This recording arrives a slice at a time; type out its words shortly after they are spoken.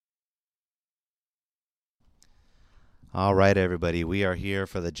All right, everybody. We are here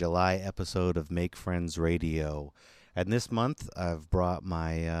for the July episode of Make Friends Radio. And this month, I've brought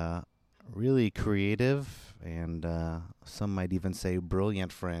my really creative and some might even say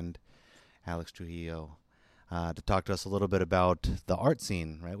brilliant friend, Alex Trujillo, to talk to us a little bit about the art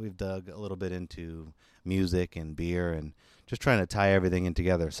scene, right? We've dug a little bit into music and beer and just trying to tie everything in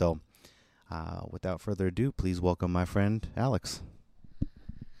together. So, without further ado, please welcome my friend, Alex.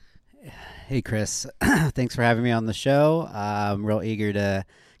 Hey, Chris. Thanks for having me on the show. I'm real eager to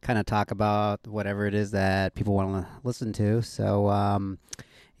kind of talk about whatever it is that people want to listen to. So,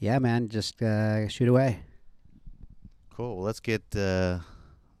 yeah, man, just shoot away. Cool. Well, let's get the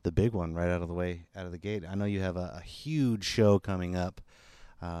big one right out of the way, out of the gate. I know you have a huge show coming up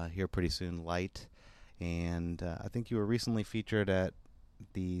here pretty soon, Light. And I think you were recently featured at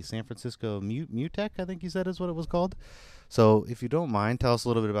the San Francisco Mutech, I think you said is what it was called. So if you don't mind, tell us a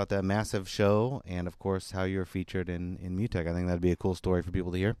little bit about that massive show and, of course, how you're featured in Mutech. I think that'd be a cool story for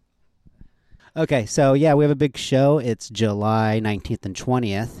people to hear. Okay, so yeah, we have a big show. It's July 19th and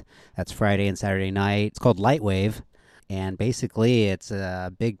 20th. That's Friday and Saturday night. It's called Lightwave. And basically, it's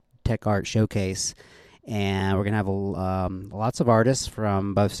a big tech art showcase. And we're going to have lots of artists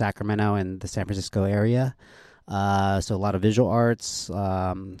from both Sacramento and the San Francisco area. So a lot of visual arts,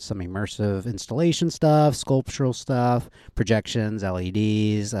 some immersive installation stuff, sculptural stuff, projections,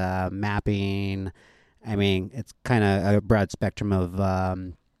 LEDs, mapping. I mean, it's kind of a broad spectrum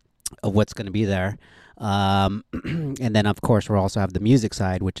of what's going to be there. And then, of course, we'll also have the music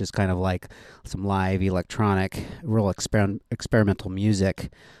side, which is kind of like some live electronic, real experimental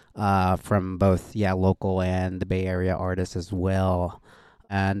music from both, local and the Bay Area artists as well.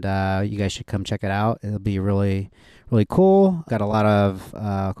 And you guys should come check it out. It'll be really, really cool. Got a lot of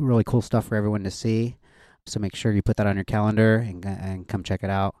really cool stuff for everyone to see. So make sure you put that on your calendar and come check it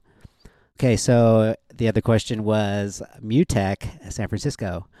out. Okay, so the other question was Mutech, San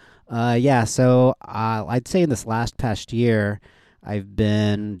Francisco. So I'd say in this past year, I've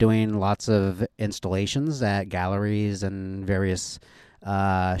been doing lots of installations at galleries and various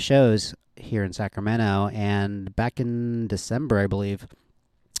shows here in Sacramento. And back in December, I believe,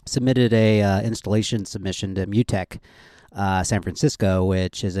 submitted a installation submission to Mutech San Francisco,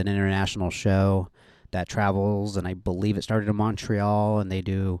 which is an international show that travels, and I believe it started in Montreal, and they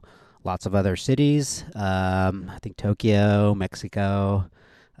do lots of other cities. I think Tokyo, Mexico.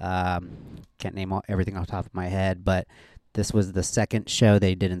 Can't name everything off the top of my head, but this was the second show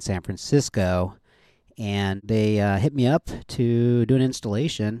they did in San Francisco, and they hit me up to do an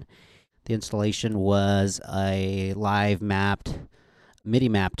installation. The installation was a live MIDI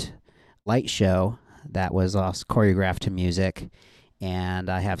mapped light show that was choreographed to music, and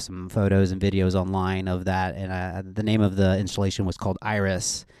I have some photos and videos online of that. And the name of the installation was called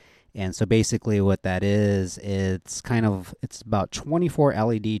Iris. And so basically what that is, it's about 24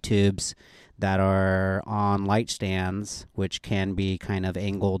 LED tubes that are on light stands, which can be kind of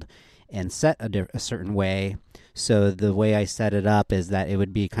angled and set a certain way. So the way I set it up is that it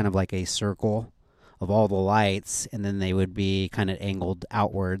would be kind of like a circle of all the lights, and then they would be kind of angled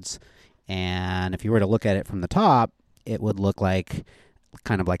outwards. And if you were to look at it from the top, it would look like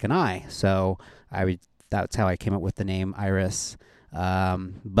kind of like an eye. So that's how I came up with the name Iris.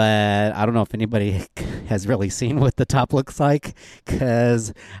 But I don't know if anybody has really seen what the top looks like,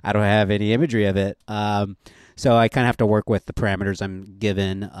 because I don't have any imagery of it. So I kind of have to work with the parameters I'm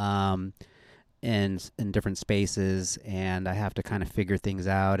given in different spaces, and I have to kind of figure things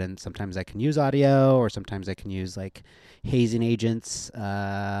out. And sometimes I can use audio, or sometimes I can use like hazing agents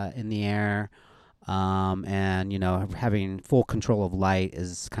in the air. And having full control of light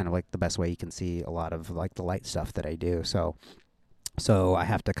is kind of like the best way you can see a lot of like the light stuff that I do. So I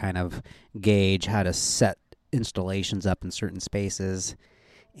have to kind of gauge how to set installations up in certain spaces,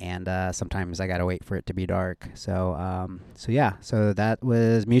 and sometimes I gotta wait for it to be dark. So that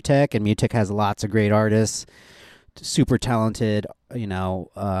was Mutech, and Mutech has lots of great artists, super talented,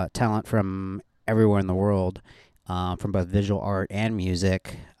 talent from everywhere in the world, from both visual art and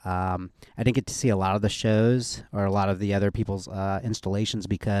music. I didn't get to see a lot of the shows or a lot of the other people's installations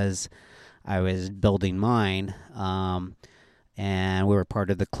because I was building mine. And we were part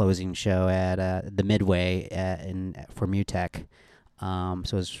of the closing show at the Midway for Mutech. So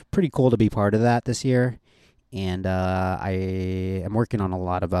it was pretty cool to be part of that this year. And I am working on a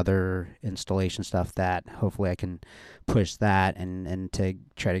lot of other installation stuff that hopefully I can push that and to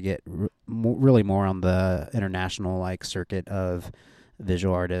try to get really more on the international like circuit of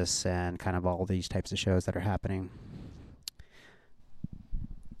visual artists and kind of all these types of shows that are happening.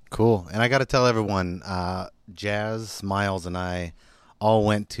 Cool. And I got to tell everyone, Jazz, Miles, and I all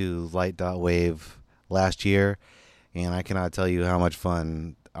went to Light.Wave last year, And I cannot tell you how much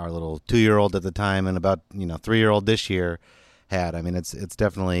fun our little 2-year-old at the time and about 3-year-old this year had. I mean, it's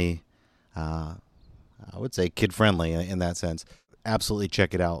definitely, I would say, kid friendly in that sense. Absolutely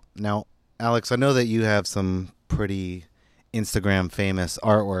check it out. Now, Alex, I know that you have some pretty Instagram famous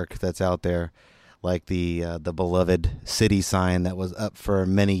artwork that's out there, like the beloved city sign that was up for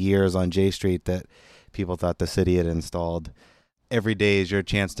many years on J Street that people thought the city had installed. Every day is your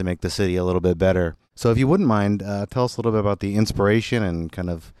chance to make the city a little bit better. So if you wouldn't mind, tell us a little bit about the inspiration and kind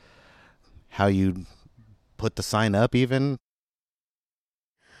of how you put the sign up even.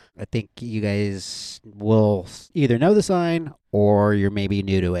 I think you guys will either know the sign or you're maybe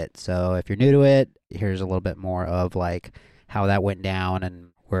new to it. So if you're new to it, here's a little bit more of like how that went down and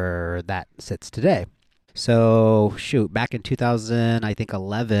where that sits today. So back in 2000, I think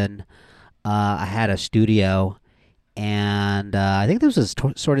 11, I had a studio, and I think this was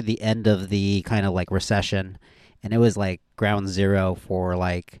sort of the end of the kind of like recession, and it was like ground zero for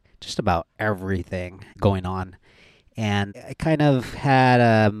like just about everything going on. And I kind of had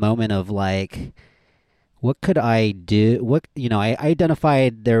a moment of like, what could I do? I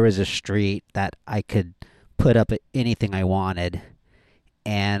identified there was a street that I could put up anything I wanted.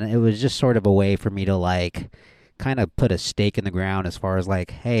 And it was just sort of a way for me to like kind of put a stake in the ground as far as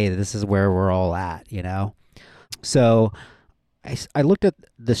like, hey, this is where we're all at. So I looked at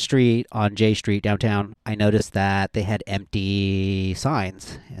the street on J Street downtown. I noticed that they had empty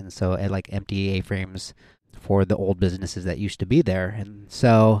signs. And so I had like empty A-frames for the old businesses that used to be there. And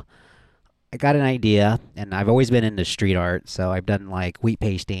so I got an idea, and I've always been into street art. So I've done like wheat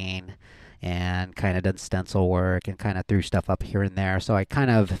pasting and kind of done stencil work and kind of threw stuff up here and there. So I kind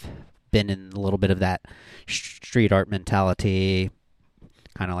of been in a little bit of that street art mentality,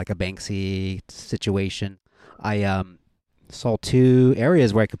 kind of like a Banksy situation. I saw 2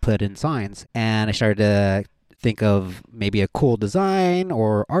 areas where I could put in signs, and I started to think of maybe a cool design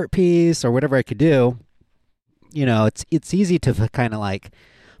or art piece or whatever I could do. It's easy to kind of like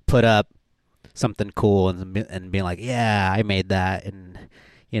put up something cool and be like, yeah, I made that, and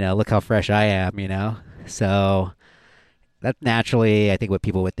look how fresh I am. So that's naturally, I think, what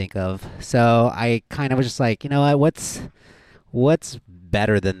people would think of. So I kind of was just like, you know what's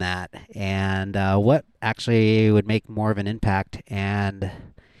better than that, and what actually would make more of an impact and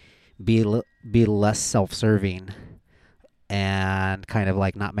be less self-serving, and kind of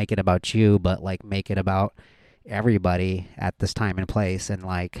like not make it about you, but like make it about everybody at this time and place, and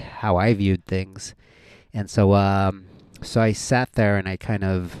like how I viewed things. And so I sat there and I kind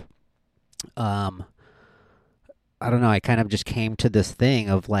of I don't know, I kind of just came to this thing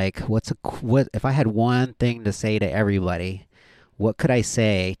of like, what if I had one thing to say to everybody, what could I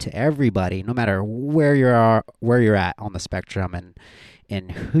say to everybody, no matter where you're at on the spectrum,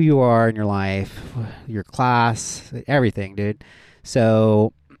 and who you are in your life, your class, everything, dude.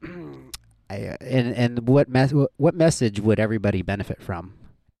 So what message would everybody benefit from?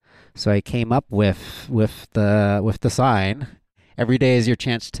 So I came up with the sign. Every day is your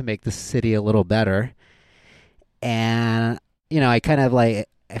chance to make the city a little better. And I kind of like,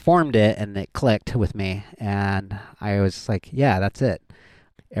 I formed it and it clicked with me, and I was like, yeah, that's it.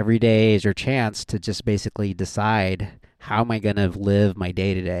 Every day is your chance to just basically decide, how am I going to live my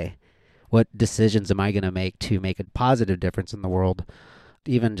day to day? What decisions am I going to make a positive difference in the world?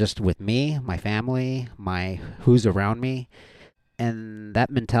 Even just with me, my family, who's around me. And that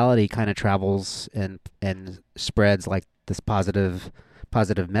mentality kind of travels and spreads like this positive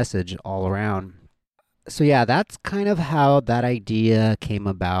message all around. So yeah, that's kind of how that idea came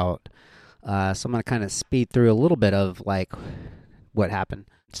about. So I'm going to kind of speed through a little bit of like what happened.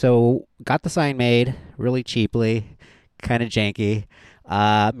 So got the sign made really cheaply, kind of janky.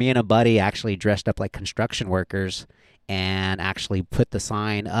 Me and a buddy actually dressed up like construction workers and actually put the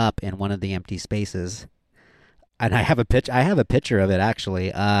sign up in one of the empty spaces. And I have a picture of it actually.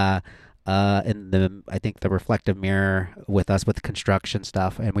 In I think the reflective mirror with us with the construction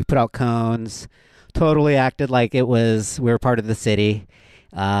stuff, and we put out cones. Totally acted like we were part of the city,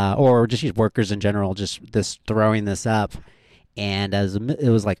 or just workers in general, just throwing this up. And it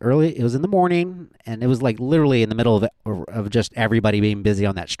was like early, it was in the morning, and it was like literally in the middle of just everybody being busy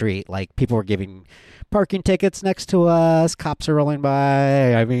on that street. Like people were giving parking tickets next to us, cops are rolling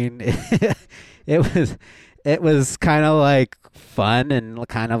by. I mean, it was kind of like fun and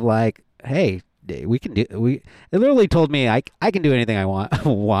kind of like, hey, it literally told me I can do anything I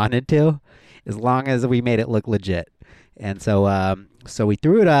wanted to, as long as we made it look legit. And so we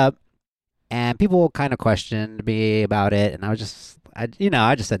threw it up, and people kind of questioned me about it, and I just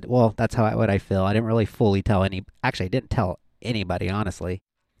said, well, that's what I feel. I didn't really fully tell I didn't tell anybody, honestly.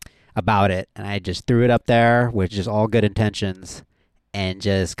 about it, and I just threw it up there with just all good intentions, and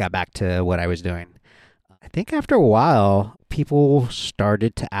just got back to what I was doing. I think after a while, people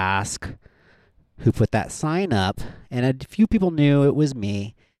started to ask who put that sign up, and a few people knew it was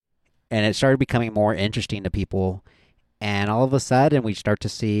me, and it started becoming more interesting to people. And all of a sudden, we start to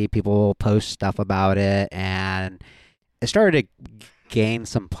see people post stuff about it, and it started to gain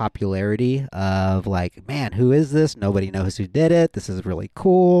some popularity of like, man, who is this? Nobody knows who did it. This is really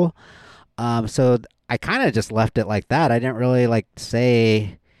cool. So I kind of just left it like that. I didn't really like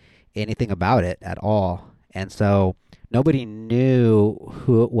say anything about it at all, and so nobody knew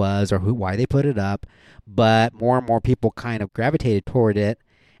who it was or why they put it up. But more and more people kind of gravitated toward it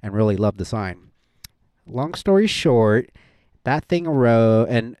and really loved the sign. Long story short, that thing rode,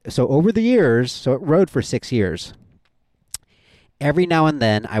 and so over the years, so it rode for 6 years. Every now and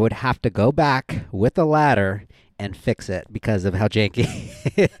then, I would have to go back with a ladder and fix it because of how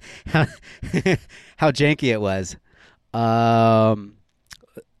janky, how, how janky it was.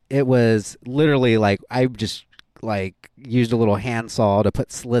 It was literally like I just like used a little handsaw to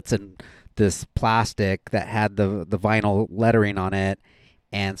put slits in this plastic that had the vinyl lettering on it,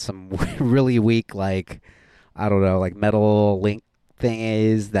 and some really weak, like, I don't know, like metal link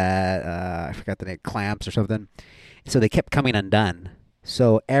thingies that I forgot the name, clamps or something. So they kept coming undone.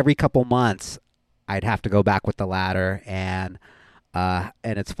 So every couple months, I'd have to go back with the ladder, and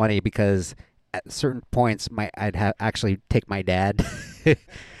it's funny because at certain points, actually take my dad.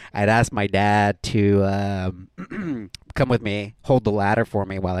 I'd ask my dad to come with me, hold the ladder for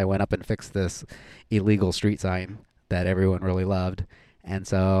me while I went up and fixed this illegal street sign that everyone really loved. And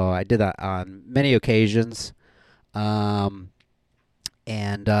so I did that on many occasions. Yeah,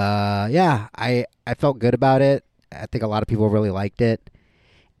 I felt good about it. I think a lot of people really liked it.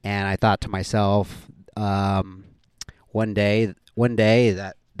 And I thought to myself, one day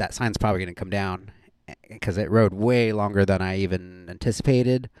that sign's probably going to come down, because it rode way longer than I even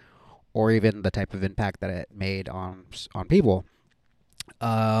anticipated, or even the type of impact that it made on people.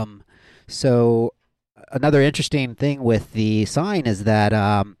 So another interesting thing with the sign is that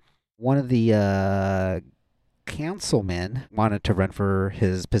one of the councilmen wanted to run for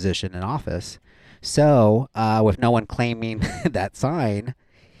his position in office. So with no one claiming that sign,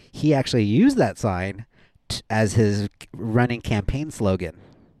 he actually used that sign as his running campaign slogan.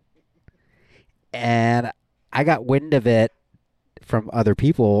 And I got wind of it from other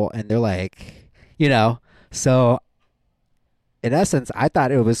people, and they're like, so in essence, I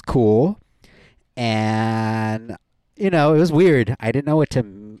thought it was cool, and it was weird. I didn't know what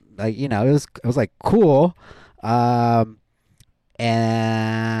to like. It was like cool, and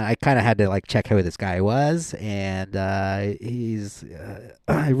I kind of had to like check who this guy was, and he's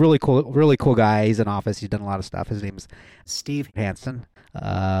a really cool guy. He's in office. He's done a lot of stuff. His name's Steve Hansen.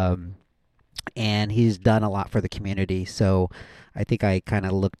 And he's done a lot for the community. So I think I kind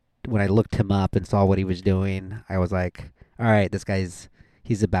of when I looked him up and saw what he was doing, I was like, all right,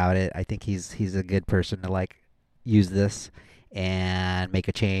 he's about it. I think he's a good person to like use this and make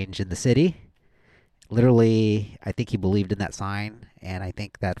a change in the city. Literally, I think he believed in that sign, and I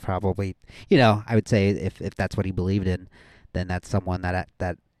think that probably, I would say if that's what he believed in, then that's someone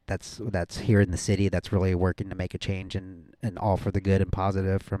that's here in the city that's really working to make a change, and all for the good and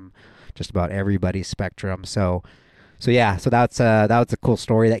positive from just about everybody's spectrum. So that was a cool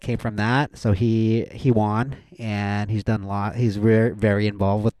story that came from that. So he won, and he's done a lot. He's very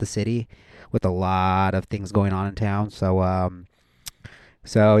involved with the city, with a lot of things going on in town. So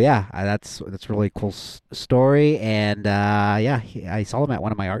yeah, that's a really cool story. And I saw him at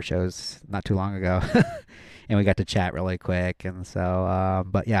one of my art shows not too long ago. And we got to chat really quick, and so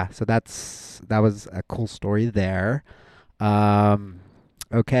but yeah, so that was a cool story there.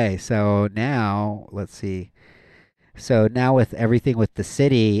 Okay, so now let's see. So now with everything with the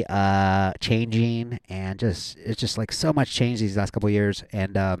city changing, and it's just like so much change these last couple of years,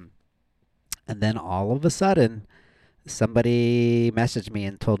 and then all of a sudden somebody messaged me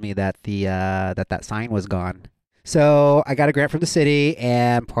and told me that that sign was gone. So I got a grant from the city,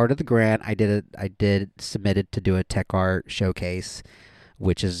 and part of the grant I did submitted to do a tech art showcase,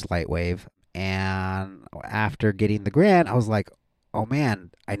 which is Lightwave. And after getting the grant, I was like, oh man,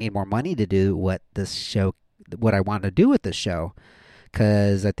 I need more money to do what I want to do with this show,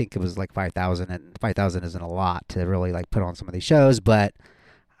 because I think it was like 5,000, and 5,000 isn't a lot to really like put on some of these shows, but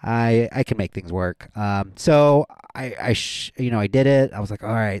I can make things work. So I did it. I was like,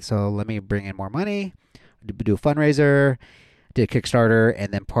 all right, so let me bring in more money, do a fundraiser, did a Kickstarter,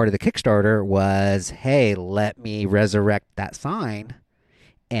 and then part of the Kickstarter was, hey, let me resurrect that sign,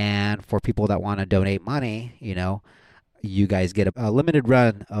 and for people that want to donate money, you guys get a limited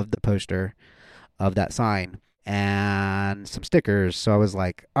run of the poster of that sign and some stickers. So I was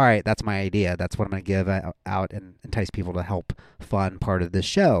like, all right, that's my idea. That's what I'm going to give out and entice people to help fund part of this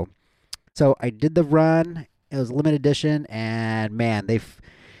show. So I did the run. It was limited edition, and man,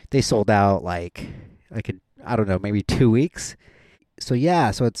 they sold out like I don't know, maybe 2 weeks. So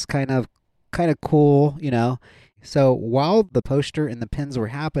yeah, so it's kind of cool, you know. So while the poster and the pins were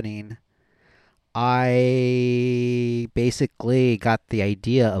happening, I basically got the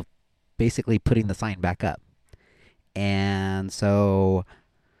idea of basically putting the sign back up. And so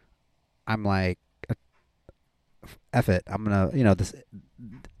I'm like, F it. I'm going to,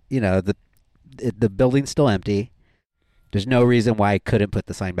 the building's still empty. There's no reason why I couldn't put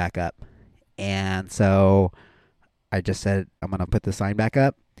the sign back up. And so I just said, I'm going to put the sign back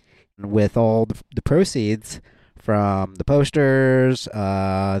up. And with all the proceeds from the posters,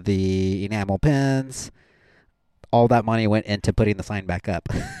 the enamel pins, all that money went into putting the sign back up.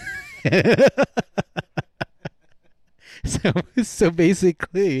 So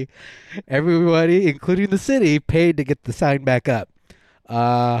basically, everybody, including the city, paid to get the sign back up.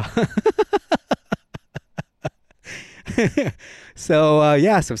 Uh,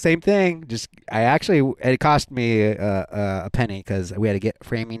 so same thing. Just it cost me a penny because we had to get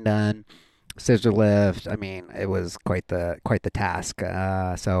framing done, scissor lift. I mean, it was quite the task.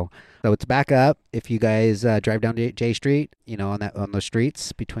 So it's back up. If you guys drive down J Street, on those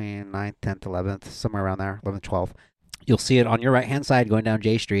streets between 9th, 10th, 11th, somewhere around there, 11th, 12th, you'll see it on your right hand side going down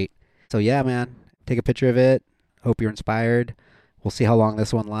J Street. So yeah, man, take a picture of it. Hope you're inspired. We'll see how long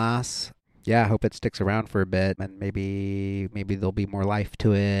this one lasts. Yeah, I hope it sticks around for a bit, and maybe there'll be more life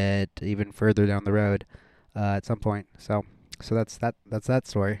to it even further down the road at some point. So that's that. That's that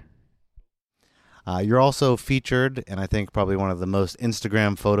story. You're also featured, and I think probably one of the most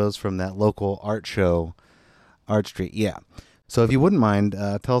Instagram photos from that local art show, Art Street. Yeah. So if you wouldn't mind,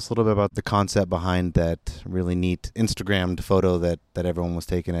 tell us a little bit about the concept behind that really neat Instagrammed photo that everyone was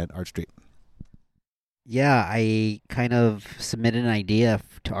taking at Art Street. Yeah, I kind of submitted an idea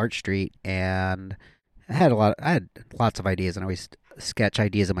to Art Street, and I had lots of ideas, and I always sketch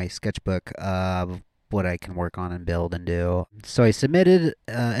ideas in my sketchbook of what I can work on and build and do. So I submitted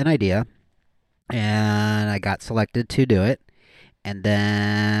an idea, and I got selected to do it. And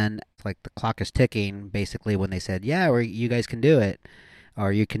then, like, the clock is ticking, basically, when they said, yeah, you guys can do it,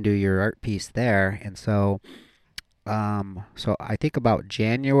 or you can do your art piece there. And so I think about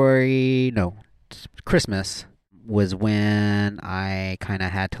Christmas was when I kind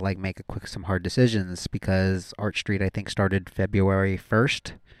of had to like make some hard decisions because Art Street I think started February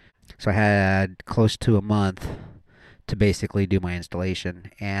 1st. So I had close to a month to basically do my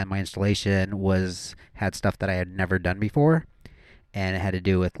installation, and my installation had stuff that I had never done before, and it had to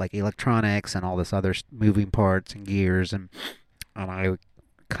do with like electronics and all this other moving parts and gears, and I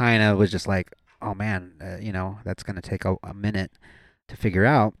kind of was just like, oh man, that's going to take a minute to figure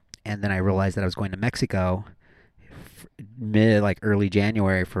out. And then I realized that I was going to Mexico early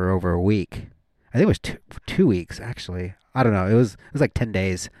January for over a week. I think it was 2 weeks actually. I don't know. It was like 10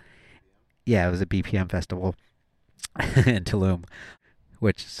 days. Yeah, it was a BPM festival in Tulum,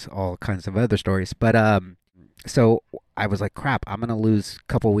 which is all kinds of other stories. But so I was like, crap, I'm gonna lose a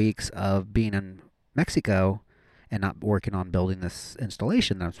couple weeks of being in Mexico and not working on building this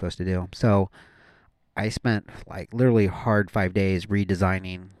installation that I'm supposed to do. So I spent like literally hard 5 days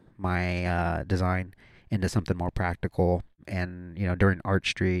redesigning my design into something more practical. And during Art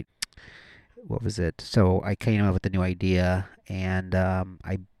Street, what was it? So I came up with a new idea, and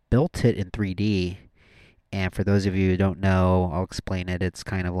I built it in 3D. And for those of you who don't know, I'll explain it. It's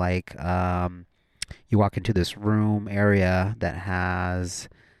kind of like you walk into this room area that has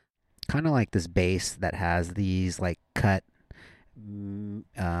kind of like this base that has these like cut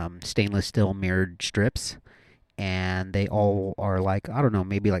stainless steel mirrored strips, and they all are like, I don't know,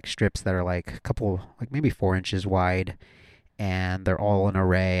 maybe like strips that are like a couple, like maybe 4 inches wide, and they're all in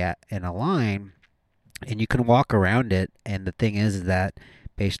array in a line, and you can walk around it. And the thing is that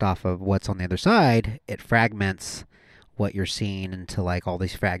based off of what's on the other side, it fragments what you're seeing into like all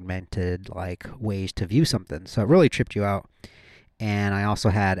these fragmented like ways to view something. So it really tripped you out. And I also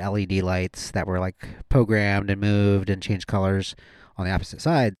had LED lights that were like programmed and moved and changed colors on the opposite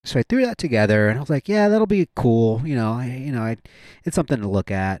side. So I threw that together, and I was like, yeah, that'll be cool. It's something to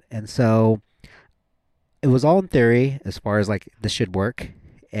look at. And so it was all in theory as far as like this should work.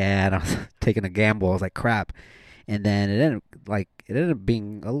 And I was taking a gamble. I was like, crap. And then it ended up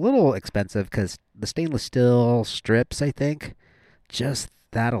being a little expensive because the stainless steel strips, I think, just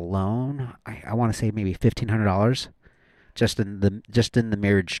that alone, I want to say maybe $1,500 just in the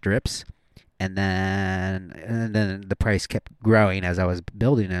mirrored strips. and then the price kept growing as I was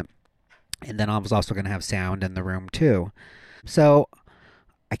building it. And then I was also going to have sound in the room too. So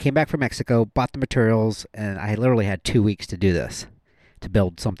I came back from Mexico, bought the materials, and I literally had 2 weeks to do this, to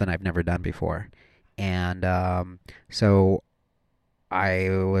build something I've never done before. And so I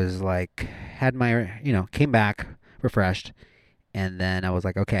was like, had my, came back refreshed, and then I was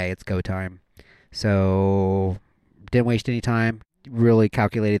like, okay, it's go time. So didn't waste any time. Really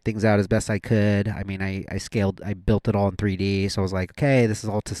calculated things out as best I could. I mean, I scaled, I built it all in 3D. So I was like, okay, this is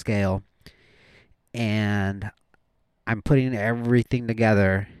all to scale. And I'm putting everything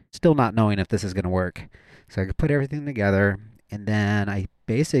together, still not knowing if this is going to work. So I could put everything together, and then I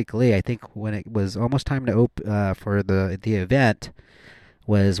think when it was almost time to for the event,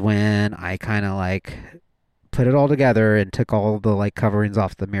 was when I kind of like put it all together and took all the like coverings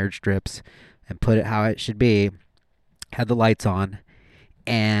off the mirrored strips and put it how it should be. Had the lights on,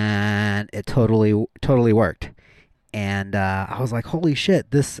 and it totally worked. And I was like, holy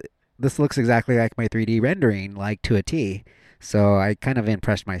shit, this looks exactly like my 3D rendering, like to a T. So I kind of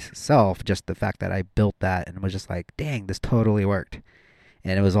impressed myself, just the fact that I built that, and was just like, dang, this totally worked.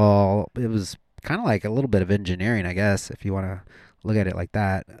 And it was kind of like a little bit of engineering, I guess, if you want to look at it like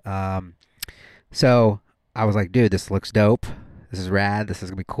that. So I was like, dude, this looks dope. This is rad. This is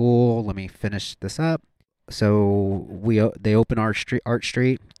gonna be cool. Let me finish this up. So they open Art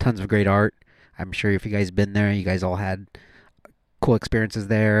Street, tons of great art. I'm sure if you guys been there, you guys all had cool experiences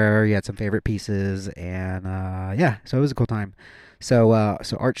there. You had some favorite pieces, and yeah, so it was a cool time. So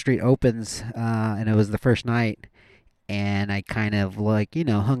Art Street opens, and it was the first night, and I kind of like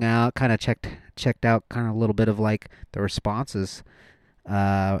hung out, kind of checked out, kind of a little bit of like the responses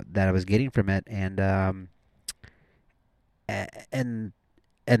that I was getting from it, and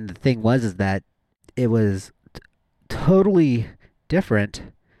the thing was is that it was totally different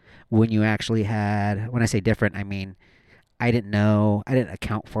when you actually had. When I say different, I mean I didn't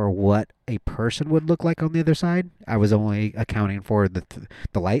account for what a person would look like on the other side. I was only accounting for the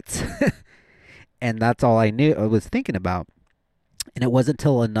lights, and that's all I was thinking about. And it wasn't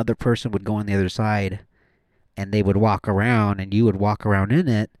until another person would go on the other side, and they would walk around, and you would walk around in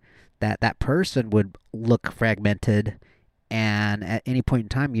it, that person would look fragmented, and at any point in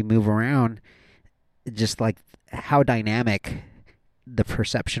time you move around, just like how dynamic the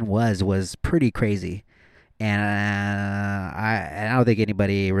perception was pretty crazy. And I don't think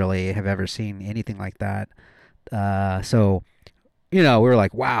anybody really have ever seen anything like that. So we were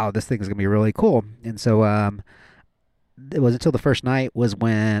like, wow, this thing is gonna be really cool. And so it was until the first night was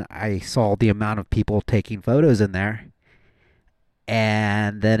when I saw the amount of people taking photos in there,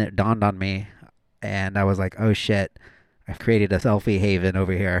 and then it dawned on me, and I was like, oh shit, I've created a selfie haven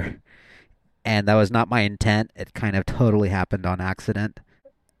over here, and that was not my intent. It kind of totally happened on accident.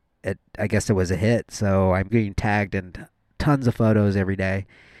 I guess it was a hit, so I'm getting tagged in tons of photos every day,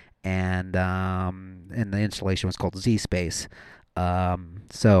 and the installation was called Z Space.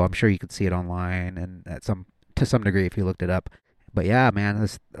 So I'm sure you could see it online and to some degree if you looked it up. But yeah, man,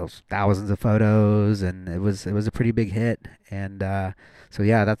 those thousands of photos, and it was a pretty big hit. And so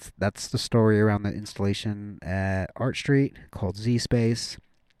yeah, that's the story around the installation at Art Street called Z Space.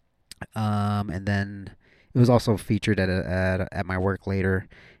 And then it was also featured at my work later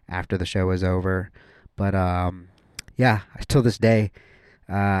after the show was over. But yeah, till this day,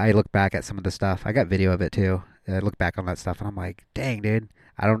 I look back at some of the stuff. I got video of it too. I look back on that stuff and I'm like, dang, dude,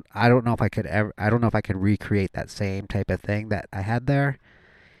 I don't know if I don't know if I could recreate that same type of thing that I had there.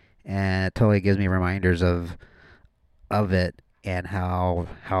 And it totally gives me reminders of it and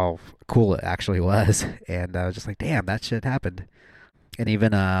how cool it actually was. And I was just like, damn, that shit happened. And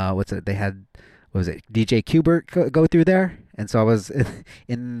even they had, what was it, DJ Qbert go through there, and so I was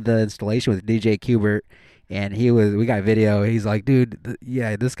in the installation with DJ Qbert, and we got video. He's like, dude,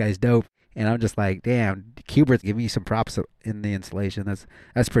 yeah, this guy's dope, and I'm just like, damn, Qbert's giving me some props in the installation.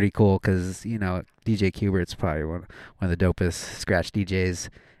 That's pretty cool, because DJ Qbert's probably one of the dopest scratch DJs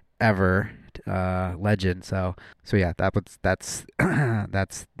ever, legend. So yeah, that's that's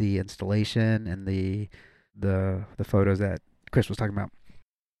the installation and the photos that Chris was talking about.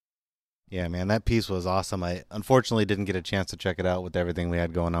 Yeah, man, that piece was awesome. I unfortunately didn't get a chance to check it out with everything we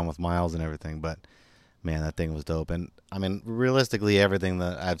had going on with Miles and everything, but man, that thing was dope. And I mean, realistically, everything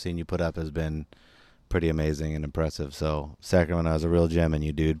that I've seen you put up has been pretty amazing and impressive. So Sacramento is a real gem in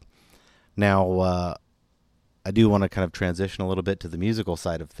you, dude. Now, I do want to kind of transition a little bit to the musical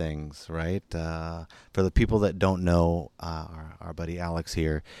side of things, right? For the people that don't know, our buddy Alex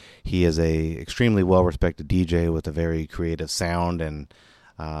here, he is a extremely well-respected DJ with a very creative sound and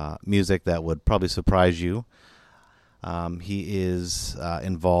music that would probably surprise you. He is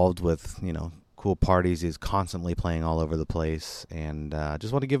involved with, cool parties. He's constantly playing all over the place. And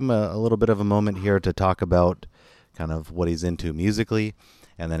just want to give him a little bit of a moment here to talk about kind of what he's into musically,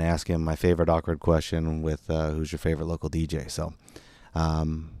 and then ask him my favorite awkward question with who's your favorite local DJ. So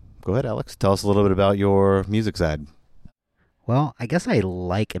go ahead, Alex. Tell us a little bit about your music side. Well, I guess I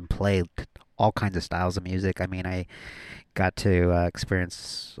like and play all kinds of styles of music. I mean, I got to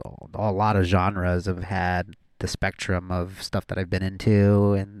experience a lot of genres. I've had the spectrum of stuff that I've been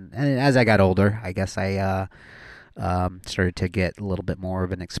into, and as I got older, I guess I started to get a little bit more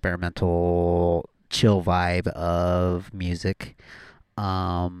of an experimental, chill vibe of music.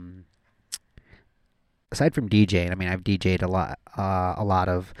 Um, Aside from DJing, I mean, I've DJed a lot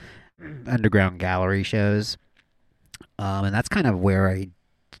of underground gallery shows, and that's kind of where I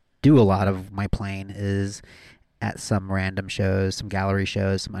do a lot of my playing is at some random shows, some gallery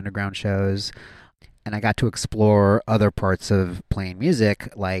shows, some underground shows. And I got to explore other parts of playing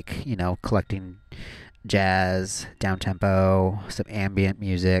music, like, collecting jazz, down tempo, some ambient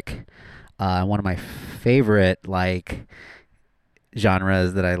music. One of my favorite, like,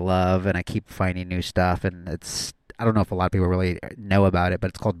 genres that I love, and I keep finding new stuff, and I don't know if a lot of people really know about it, but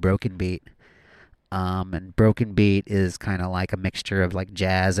it's called Broken Beat. And Broken Beat is kind of like a mixture of like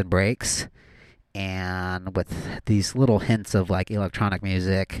jazz and breaks, and with these little hints of like electronic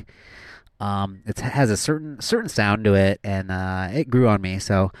music. It has a certain sound to it, and it grew on me.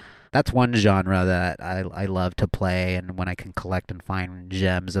 So that's one genre that I love to play, and when I can collect and find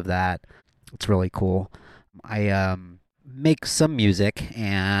gems of that, it's really cool. I make some music,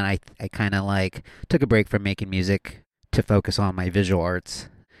 and I kind of like took a break from making music to focus on my visual arts.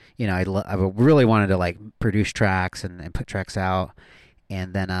 I really wanted to like produce tracks and put tracks out,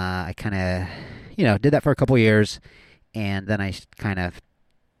 and then I kind of did that for a couple years, and then I kind of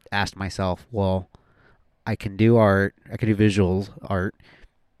asked myself, well, I can do art, I can do visual art,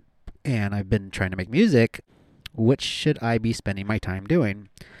 and I've been trying to make music. What should I be spending my time doing?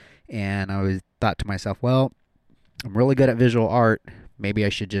 And I thought to myself, well, I'm really good at visual art. Maybe I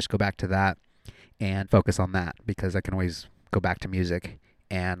should just go back to that and focus on that, because I can always go back to music,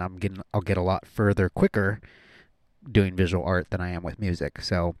 and I'll get a lot further quicker doing visual art than I am with music.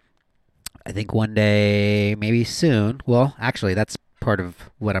 So I think one day, maybe soon. Well, actually, that's part of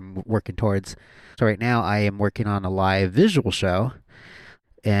what I'm working towards. So right now, I am working on a live visual show,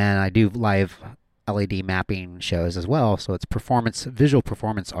 and I do live LED mapping shows as well. So it's visual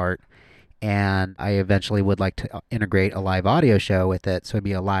performance art, and I eventually would like to integrate a live audio show with it. So it'd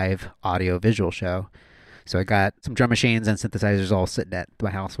be a live audio visual show. So I got some drum machines and synthesizers all sitting at my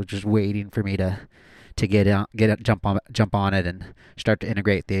house, which is waiting for me to jump on it and start to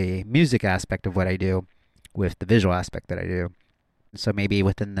integrate the music aspect of what I do with the visual aspect that I do. So maybe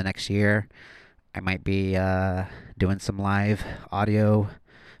within the next year, I might be doing some live audio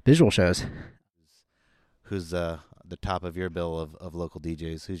visual shows. Who's the top of your bill of local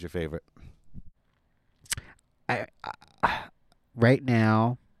DJs? Who's your favorite? I right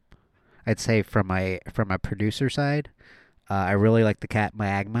now, I'd say from a producer side, I really like the Cat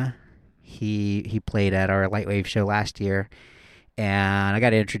Magma. He played at our Lightwave show last year, and I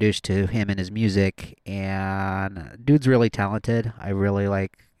got introduced to him and his music. And dude's really talented. I really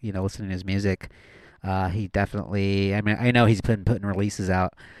like listening to his music. He definitely. I mean, I know he's been putting releases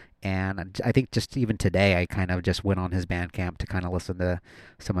out, and I think just even today, I kind of just went on his Bandcamp to kind of listen to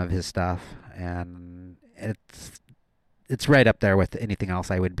some of his stuff, and it's right up there with anything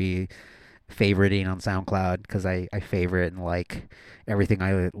else I would be favoriting on SoundCloud, because I favorite and like everything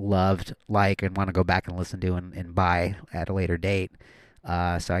I loved, like, and want to go back and listen to and buy at a later date.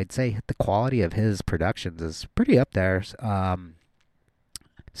 So I'd say the quality of his productions is pretty up there.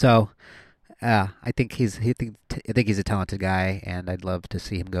 So I think he's a talented guy, and I'd love to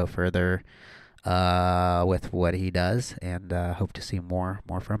see him go further with what he does, and hope to see more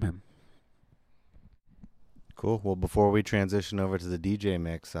from him. Cool. Well, before we transition over to the DJ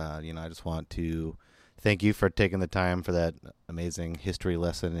mix, I just want to thank you for taking the time for that amazing history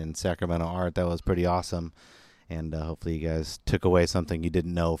lesson in Sacramento art. That was pretty awesome. And hopefully you guys took away something you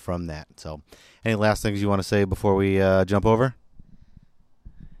didn't know from that. So any last things you want to say before we jump over?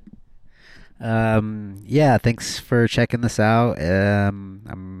 Yeah, thanks for checking this out.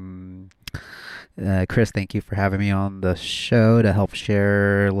 Chris, thank you for having me on the show to help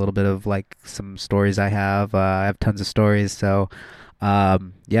share a little bit of like some stories I have. I have tons of stories, so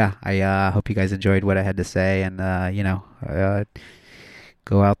yeah, I hope you guys enjoyed what I had to say, and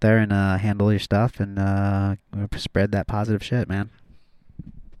go out there and handle your stuff and spread that positive shit, man.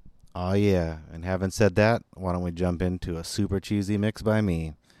 Oh yeah, and having said that, why don't we jump into a super cheesy mix by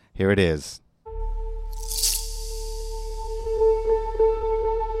me? Here it is.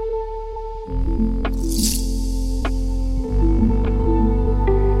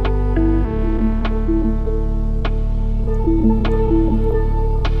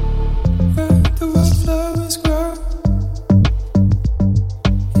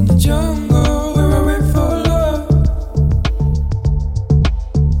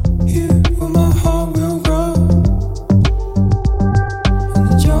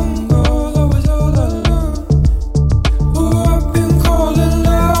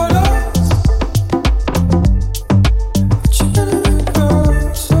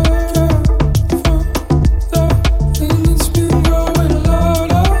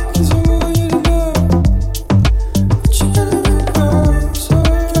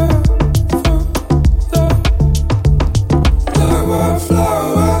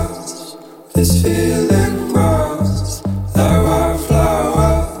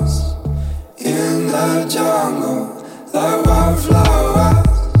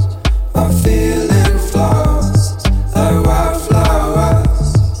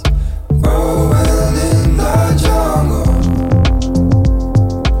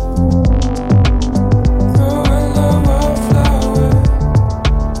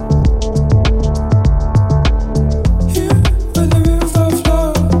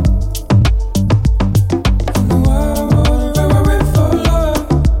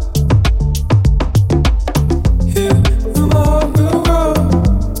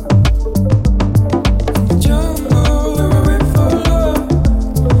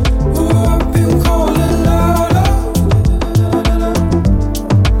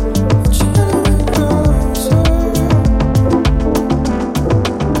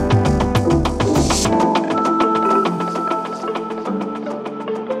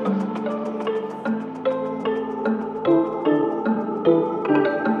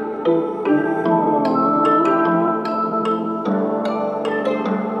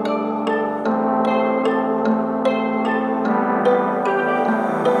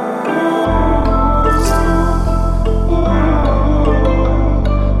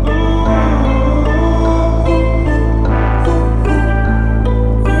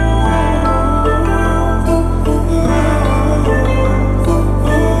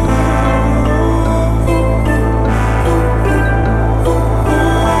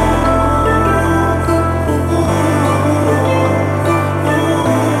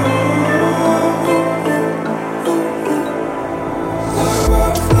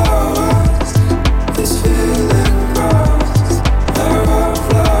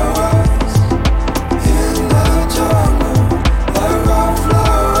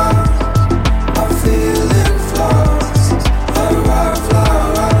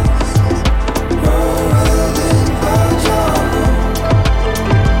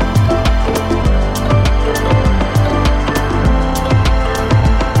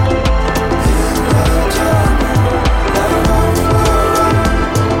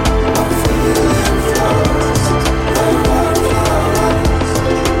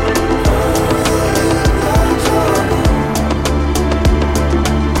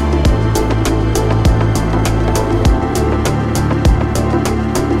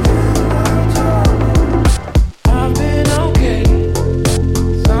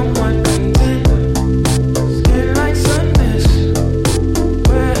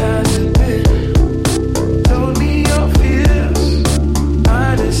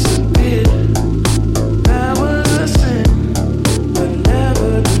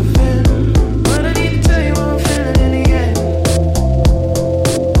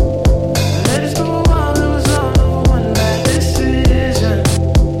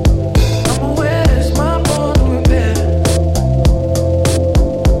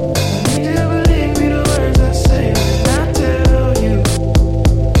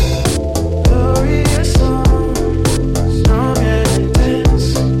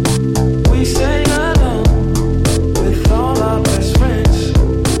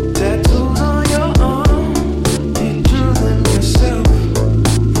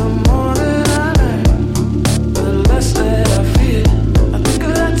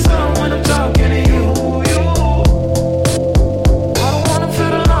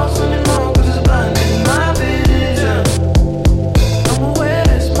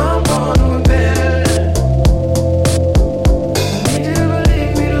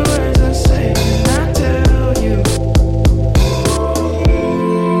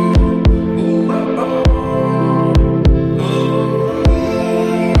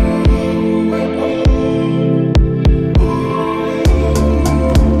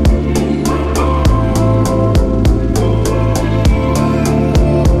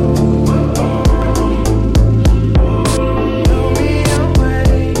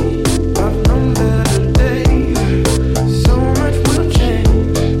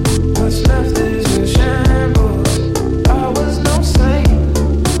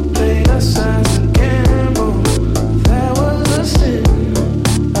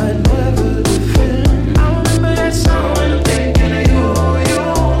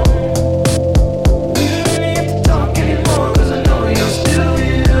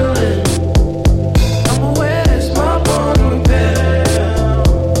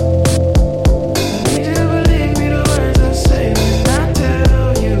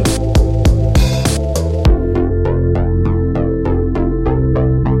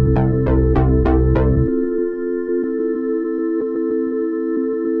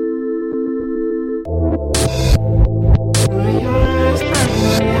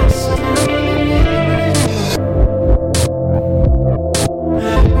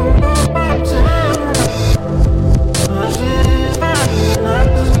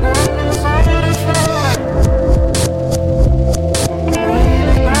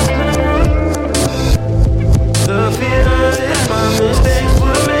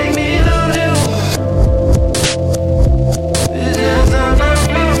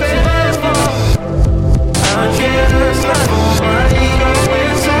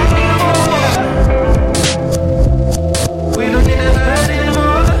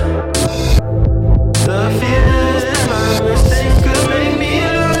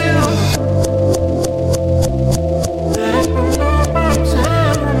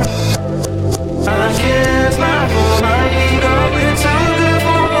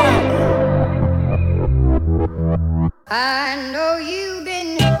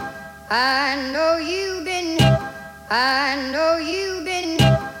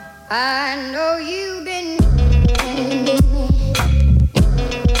 I know you've been baby,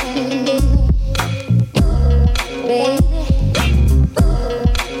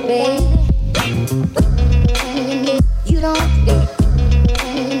 you don't baby,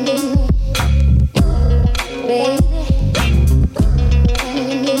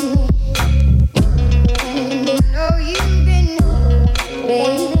 know you've been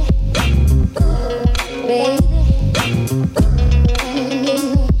baby.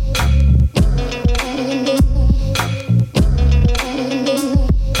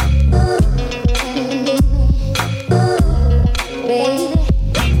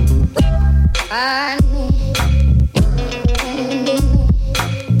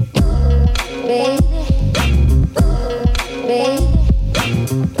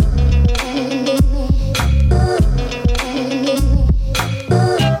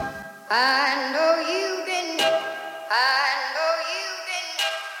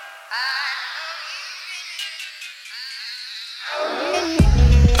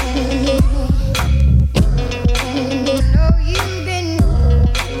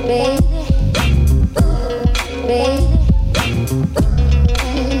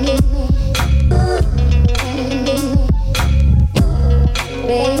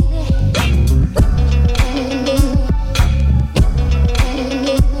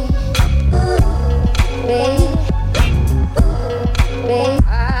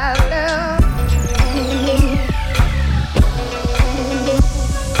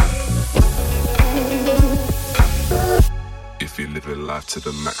 To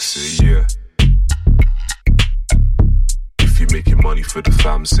the max, say yeah. If you're making money for the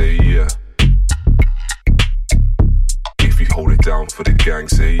fam, say yeah. If you hold it down for the gang,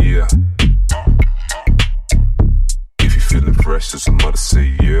 say yeah. If you're feeling fresh as a mother,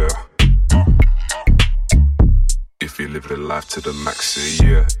 say yeah. If you're living a life to the max, say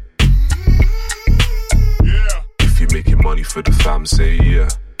yeah. If you're making money for the fam, say yeah.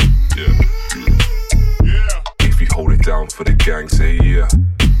 If you hold it down for the gang, say yeah.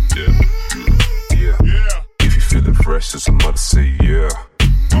 If you're feeling fresh as a mother, say yeah.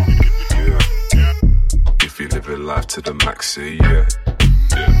 If you're living life to the max, say yeah.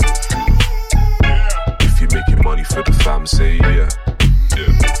 If you're making money for the fam, say yeah.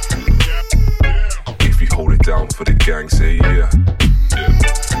 If you hold it down for the gang, say yeah.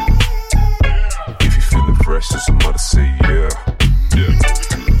 If you're feeling fresh as a mother, say yeah.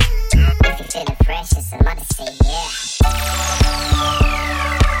 If you're feeling fresh as a mother, say yeah.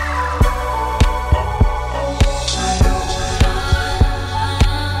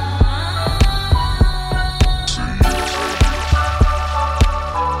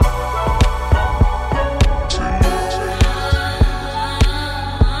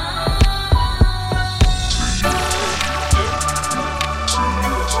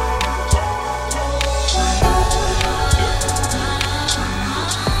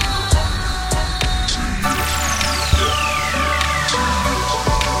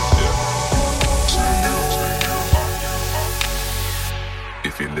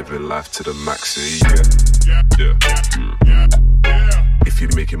 Life to the max, say yeah. If you're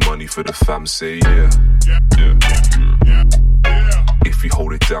making money for the fam, say yeah. If you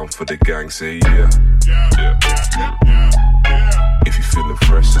hold it down for the gang, say yeah. If you're feeling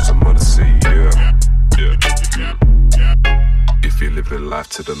fresh as a mother, say yeah. If you're living life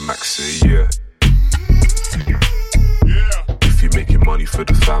to the max, say yeah. If you're making money for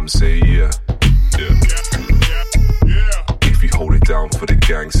the fam, say yeah. If you hold it down for the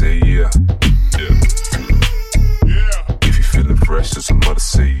gang, say yeah. If you're feeling fresh as a mother,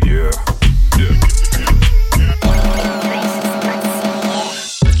 say yeah.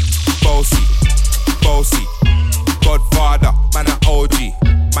 Bossy, Godfather, man a OG,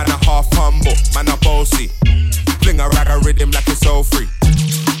 man a half humble, man a bossy. Fling a rag a rhythm like it's all free.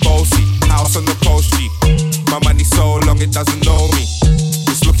 Bossy, house on the coast G. My money so long it doesn't know me.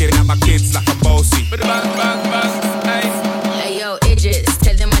 Just looking at my kids like I'm bossy. Bang, bang, bang, hey.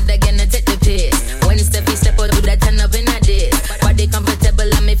 Tell them what they're gonna take the piss. When Steffi step out with that turn up in a dish. Body comfortable,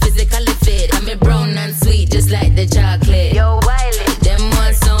 I'm physically fit. I'm brown and sweet, just like the chocolate. Yo, Wiley, them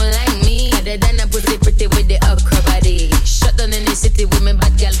ones sound like me. Other than a pussy pretty with the okra body. Shut down in the city with me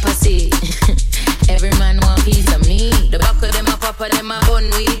bad girl pussy. Every man want piece of me. The back of them a pop of them a bun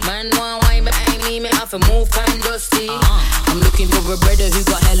weed. Man want wine behind me have to move kind dusty. I'm looking for a brother who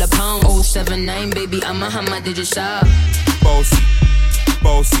got hella pound. 079, baby, I'm a hammer, did you shop? Bossy,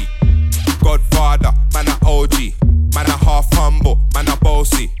 Godfather, man a OG, man a half humble, man a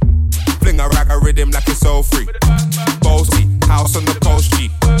bossy. Fling a rag a rhythm like it's all free. Bossy, house on the coast G.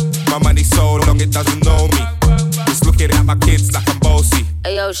 My money so long it doesn't know me. Just looking at my kids like I'm bossy.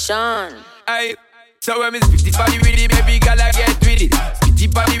 Hey, yo, Sean. Aye. So when me spitty body with it, baby gala get with it.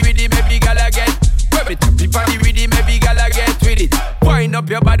 Spitty body with it, baby gala get. When me tappy body with it, baby gala get with it. Wind up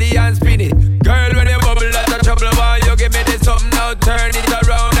your body and spin it. Girl, when you bubble out of trouble, boy, you give me this something now. Turn it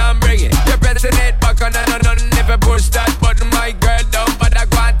around and bring it. You're pressing it back on and on. Never push that button, my girl, down, but I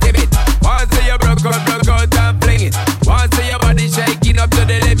can't tip it. Once you broke out and fling it. Once your body shaking up to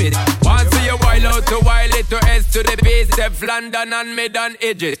the limit. Once you wild out to wild it to S to the base, Steph London and mid on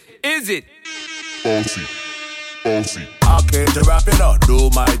edges. Is it? Bossy, bossy. I came to rap it up, do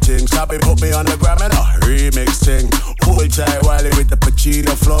my thing. Sappy put me on the gram and a remix thing. Hold tight Wiley with the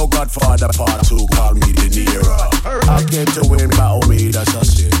Pacino flow. Godfather part 2, call me De Niro. I came to win, battle me, that's a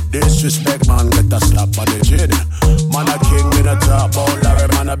sin. Disrespect, man, get a slap on the chin. Man a king in a top, oh Larry.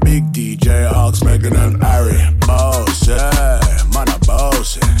 Man a big DJ, Hawks, Megan and Harry. Bossy, man a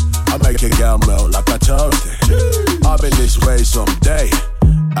bossy. I make your girl melt like a toasty. I'll be this way someday.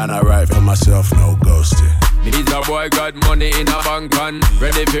 And I write for myself, no ghosting. Me's a boy got money in a bank on.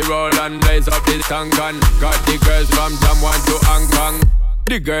 Ready for roll and blaze up this tank on. Got the girls from Jamwan to Hong Kong.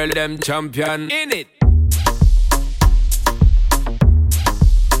 The girl them champion. In it.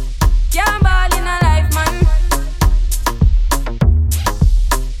 Can't ball in a life, man.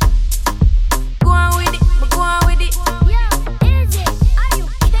 Go on with it, but go on with it. Yo, is it? Are you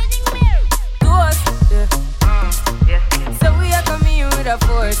kidding me? To us, yeah. So we are coming in with a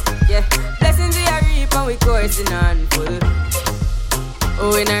force, yeah. Blessings we are reap and we coursing on full.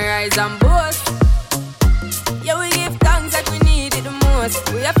 Oh, we not rise and boast. Yeah, we give thanks like we need it the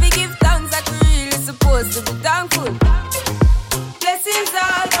most. We have to give thanks like we really supposed to be thankful. Blessings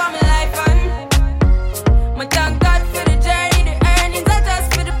all for my life and my thank God for the journey, the earnings are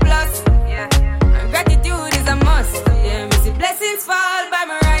just for the plus. Yeah, and gratitude is a must. Yeah, me see blessings fall by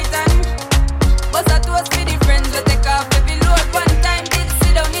my right hand. But I toast for the friends we take off every load. One time did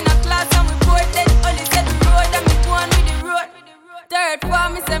sit down in a class and we bored. Then only said the road and me go on with the road. Third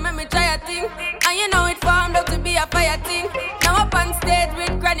form, me say me try a thing. And you know it formed up to be a fire thing. Now up on stage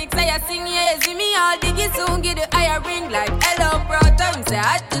with chronics I sing. Yeah, see me all diggy soon get the higher ring. Like hello brother, him say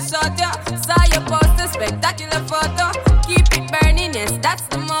I had to shot ya. Saw your poster, spectacular photo. Keep it burning, yes that's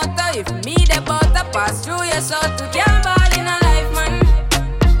the motto. If me the butter pass through your soul to can't ball in a life man.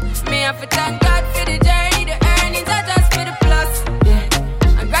 Me have to thank God for the journey, the earnings are just for the plus.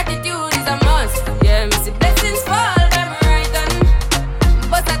 Yeah, and gratitude is a must. Yeah, me see blessings fall by my right hand.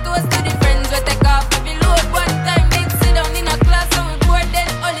 But I toast to the friends we take off every load. One time they sit down in a class and we bored. Then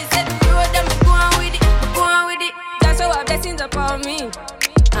only said the road and me go on with it, go on with it. Just show our blessings upon me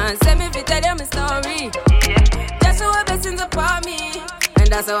and send me to tell them my story. Just show our blessings upon me. And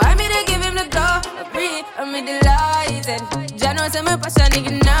that's how I made to give him the glory. I'm delighted. Jah knows say my passion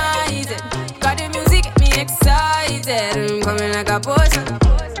ignited. Got the music get me excited. I'm coming like a potion.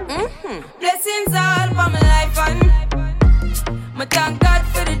 Blessings all for my life and my thank God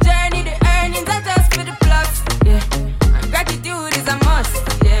for the journey. The earnings are just for the plus. Yeah, and gratitude is a must.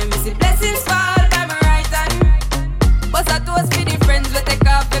 Yeah, me see blessings fall by my right hand. But I toast for the friends we take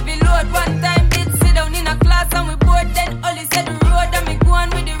off every load. One time did sit down in a class and we bored. Then only said the road and me go on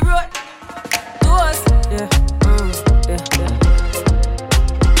with the road. Toast, yeah, yeah.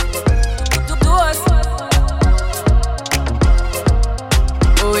 Toast.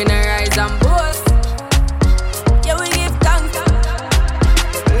 Oh, we not rise and boast. Yeah, we give thanks.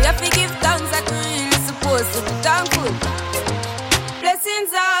 We have to give thanks like we really supposed to be thankful.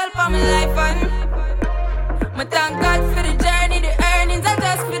 Blessings all for my life and my thank God for the journey, the earnings are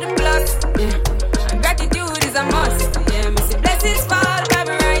just for the plus. Yeah, and gratitude is a must. Yeah, me see blessings fall by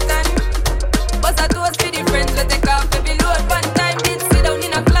my right hand. But I toast for the friends we take off every load. One time did sit down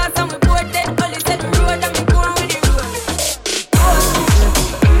in a class and we bored. Then only said the road and me go on with the road.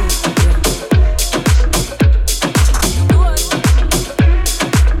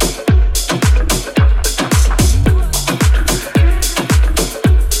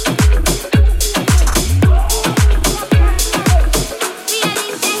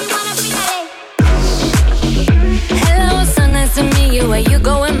 Hello, so nice to meet you. Where you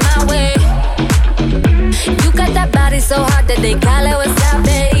going my way? You got that body so hot that they call it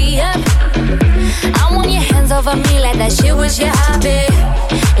wasabi. Yep. I want your hands over me like that shit was your hobby.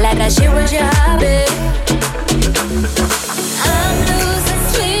 Like that shit was your hobby. I'm losing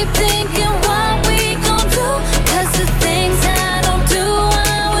sleep thinking what we gon' do. 'Cause the things I don't do,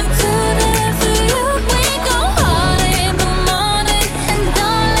 I would do that for you. We go hard in the morning and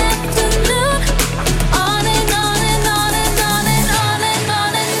all afternoon. On and on and on and on and on and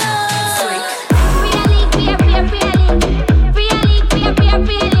on and on. Really,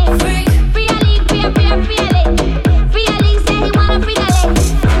 say he wanna free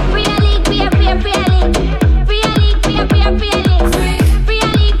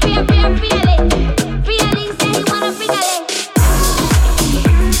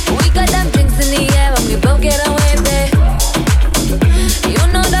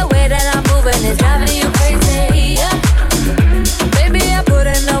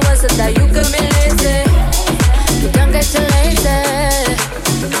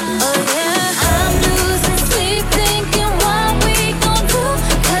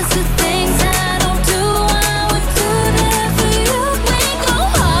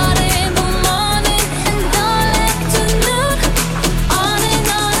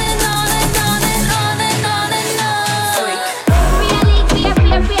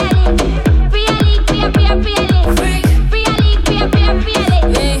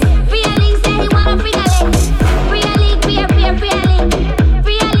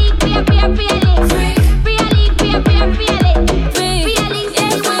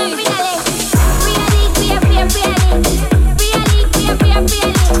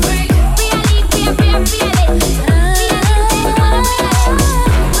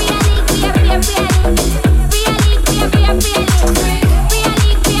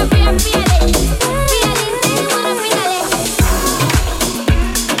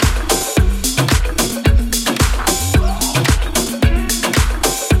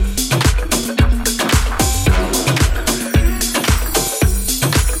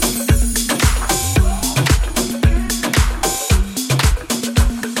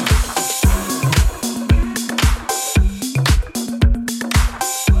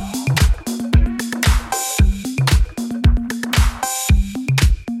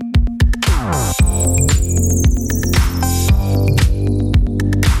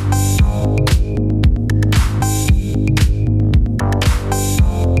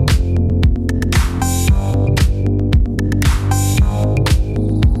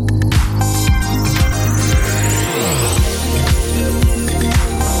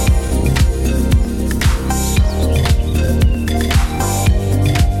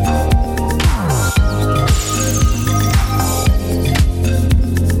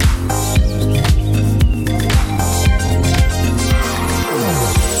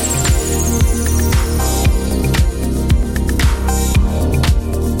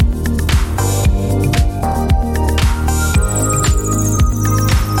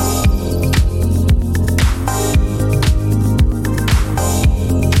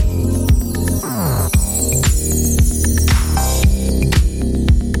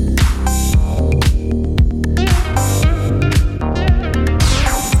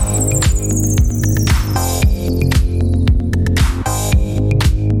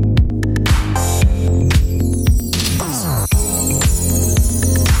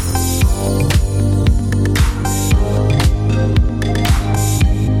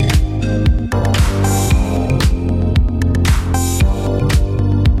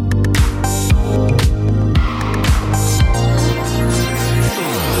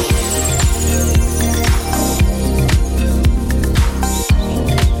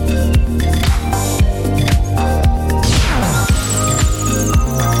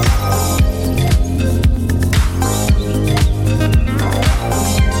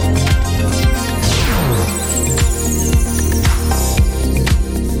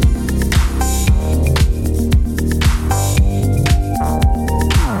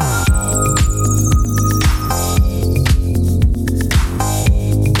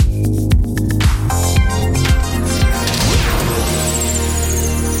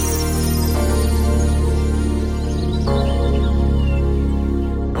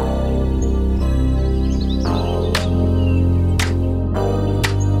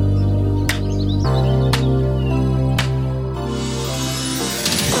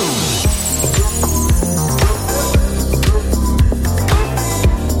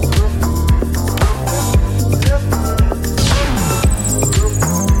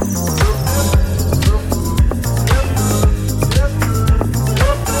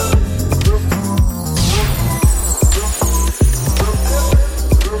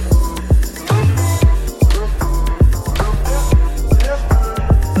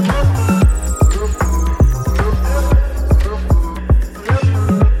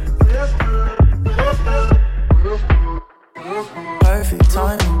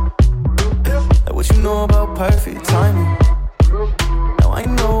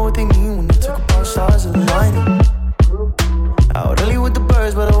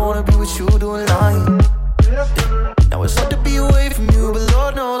words, but I wanna be with you doing lying. Now it's hard to be away from you, but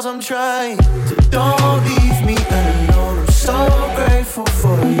Lord knows I'm trying. So don't leave me alone, I'm so grateful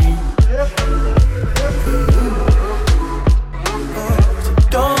for you. So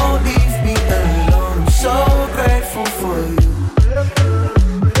don't leave me alone, I'm so grateful for you.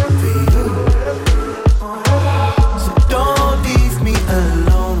 So don't leave me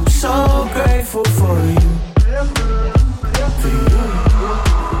alone, I'm so grateful for you.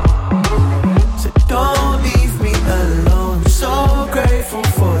 So don't leave me alone, I'm so grateful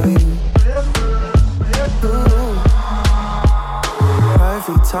for you.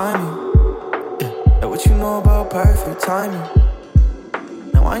 Perfect timing, yeah. Now what you know about perfect timing?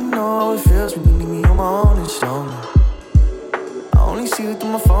 Now I know how it feels when you leave me on my own and lonely. I only see you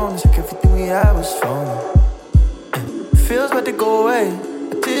through my phone, it's like everything we had was phony. It feels about to go away,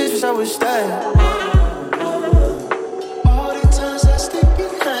 I just wish I would stay. All the times I stay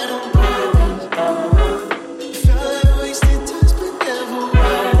behind on purpose, it felt like wasted times but never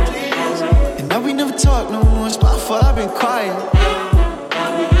worth it. And now we never talk no more, it's my fault I've been quiet.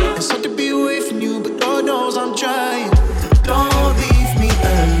 It's hard to be away from you, but Lord knows I'm trying. Don't leave me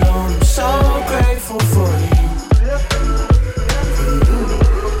alone, I'm so grateful for you.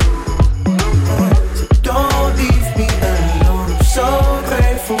 So don't leave me alone, I'm so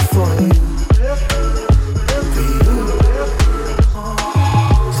grateful for you.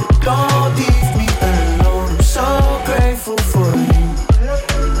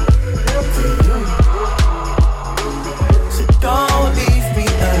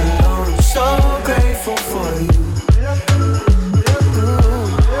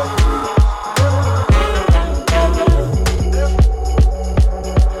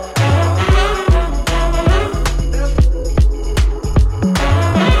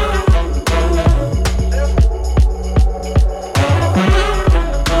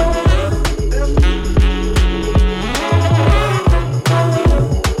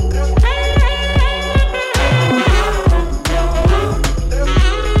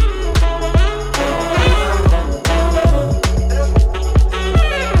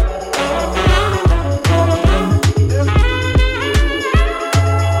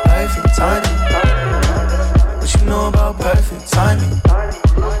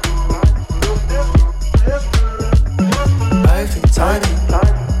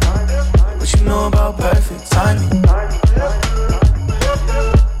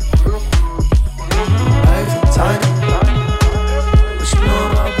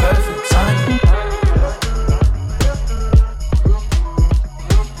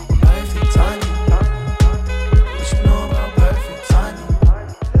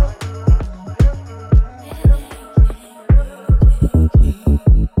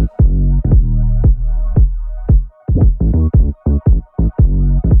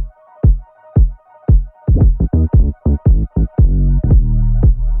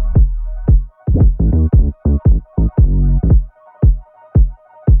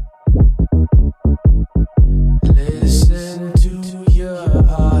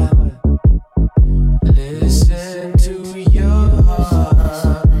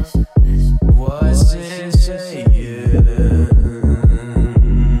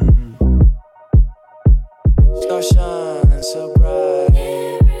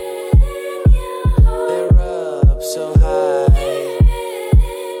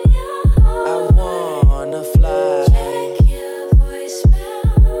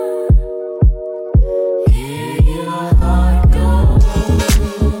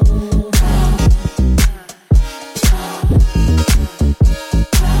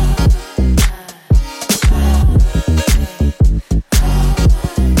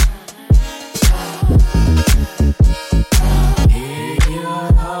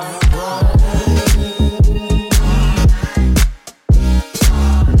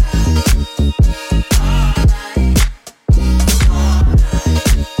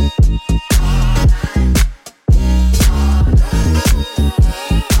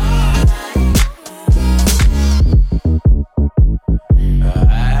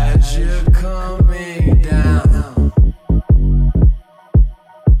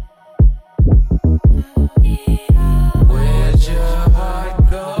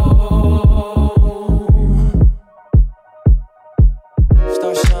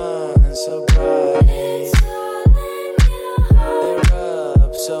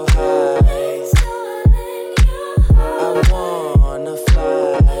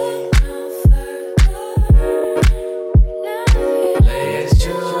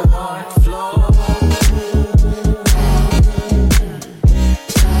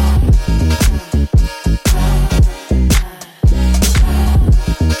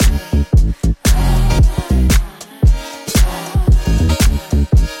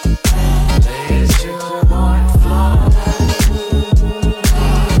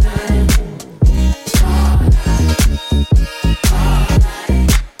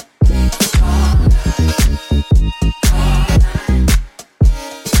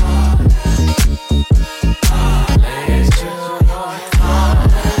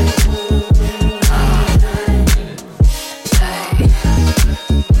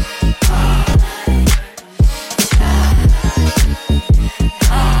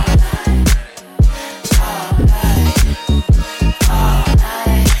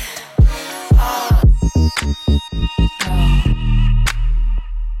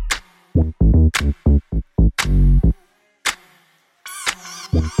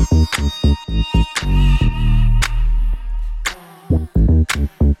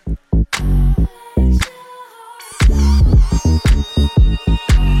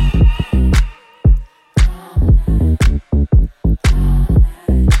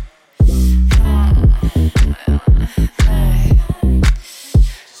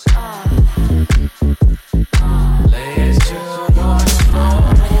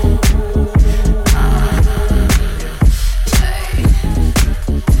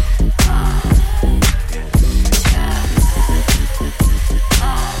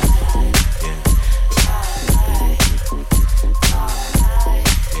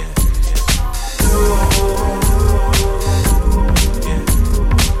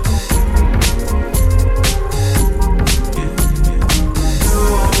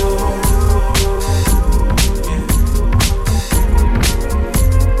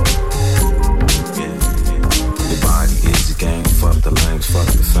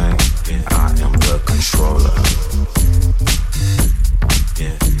 controller.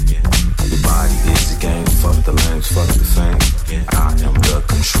 Yeah, yeah. Your body is the game, fuck the lanes, fuck the fame. Yeah, I am the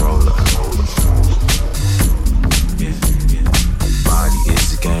controller. Yeah, yeah. Body is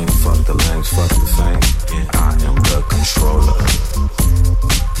the game, fuck the lanes, fuck the fame. Yeah, I am the controller.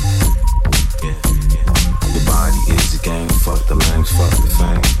 Yeah, yeah. Your body is the game, fuck the lanes, fuck the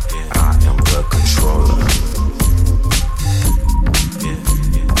fame. Yeah, I am the controller. Yeah,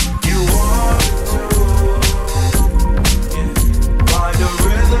 yeah. You are, yeah, by the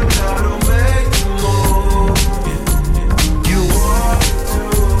rhythm that'll make you move. Yeah, yeah. You are,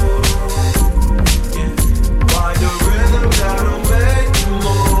 yeah, by the rhythm that'll make you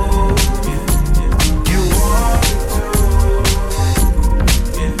move. Yeah, yeah. You are,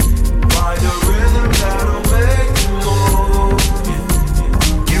 yeah, by the rhythm that'll make you move. Yeah, yeah.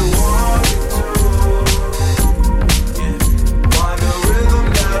 You are, yeah, by the rhythm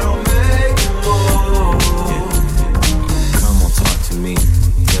that'll make you move. Yeah, yeah. Come on, talk to me,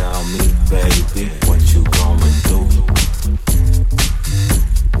 tell me, baby, what you gonna do?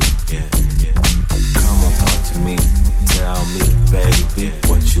 Yeah, yeah. Come on, talk to me, tell me, baby,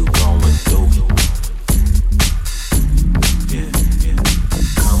 what you gonna do? Yeah, yeah.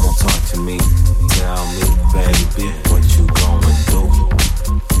 Come on, talk to me, tell me, baby, what you gonna do?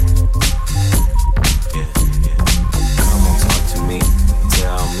 Yeah, yeah. Come on, talk to me,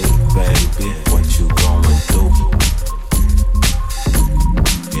 tell me, baby, what you gonna do?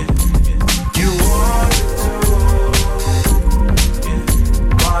 Yeah, yeah. You are, yeah,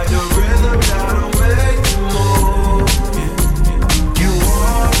 by the rhythm that'll make you move. Yeah, yeah. You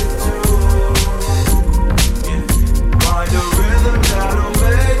are, yeah, by the rhythm that'll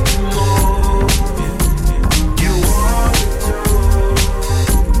make you move. Yeah, yeah. You are,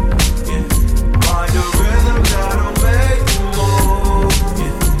 yeah, by the rhythm that'll make you move.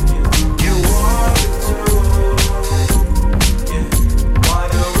 Yeah, yeah. You are, yeah, by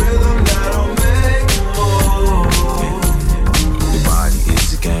the rhythm that'll make you move. Yeah, yeah. Your body is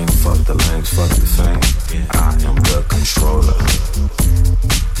the game, fuck the lanes, fuck the fame. Yeah, I am the controller.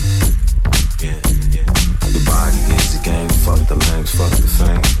 Yeah, yeah. Your body is the game, fuck the lanes, fuck the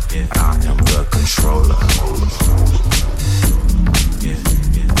fame. Yeah, I am the controller. Yeah,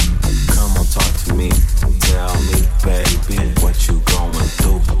 yeah. Come on, talk to me, tell me, baby, what you gonna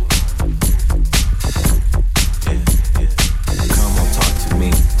do? Yeah, yeah. Come on, talk to me,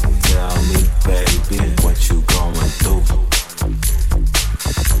 tell me, baby, what you gonna do?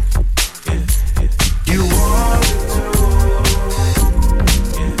 Yeah, yeah. You are,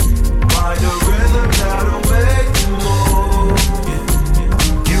 yeah, by the rhythm that'll make you move. Yeah, yeah.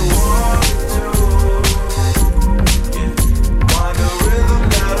 You are, yeah, by the rhythm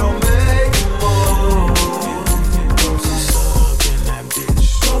that'll make you move. Yeah, yeah. Throw some sub in that bitch.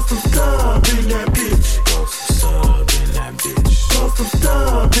 Throw some sub in that bitch. Throw some sub in that bitch. Throw some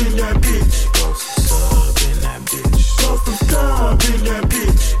sub in that bitch. Throw some sub in that bitch. Throw some sub in that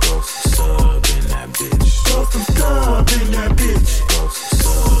bitch. Throw some sub in that bitch. Throw some sub in that bitch. Throw some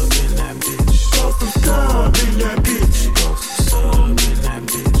sub in that bitch. Throw some sub in that bitch.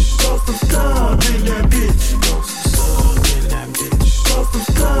 Throw some sub in that bitch. Throw some sub in that bitch. Throw some sub in that bitch. Throw some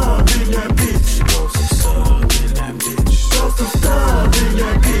sub in that bitch. Throw some sub in that bitch. Throw some sub in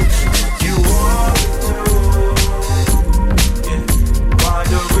that bitch. You are, yeah, by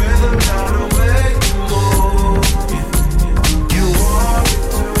the rhythm that'll make you move. Yeah, yeah. You are,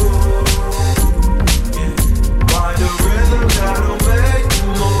 yeah, by the rhythm that'll make you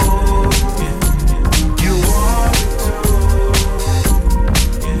move. Yeah, yeah. You are,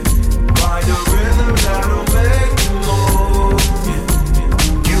 yeah, by the rhythm that'll make you move. Yeah, yeah.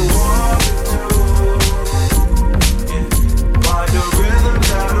 You are, yeah, by the rhythm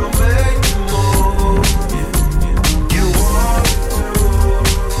that'll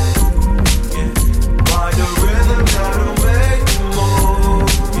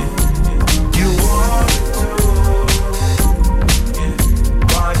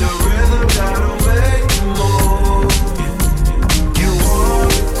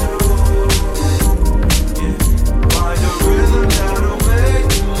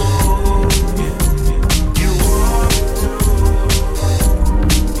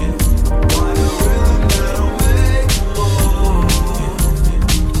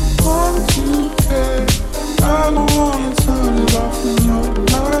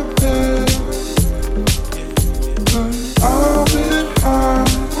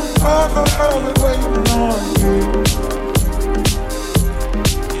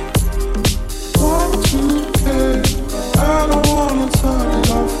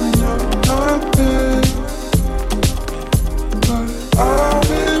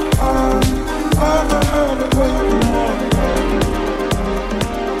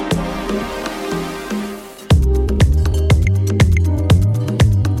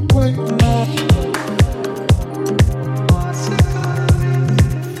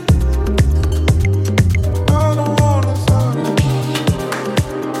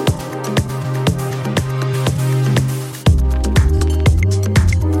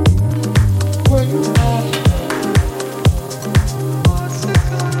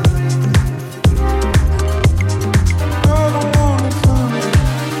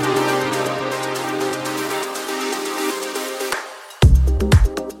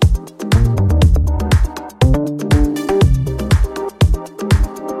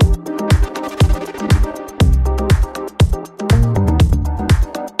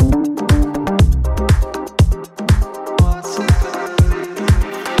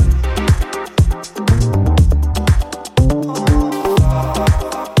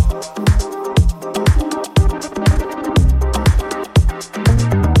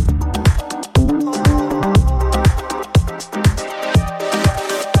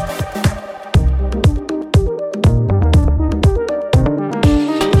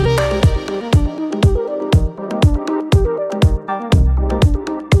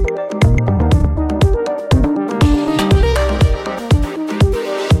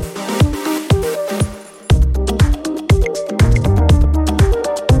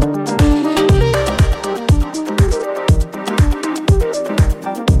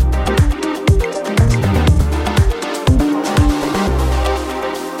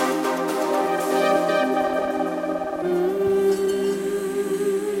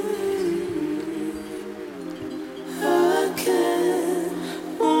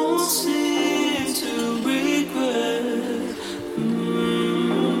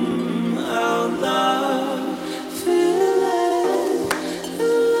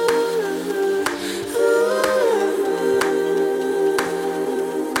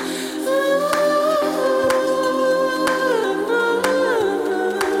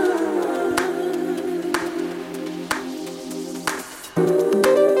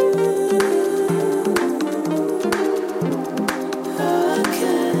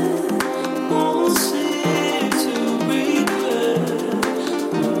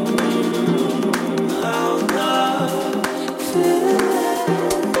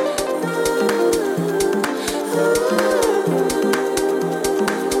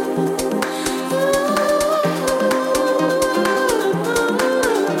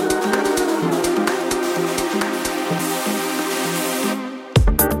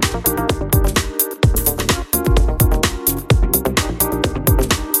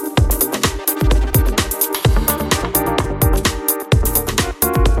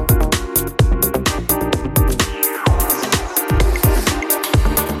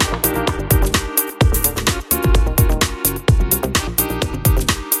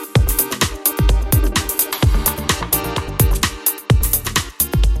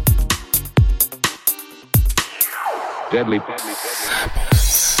deadly.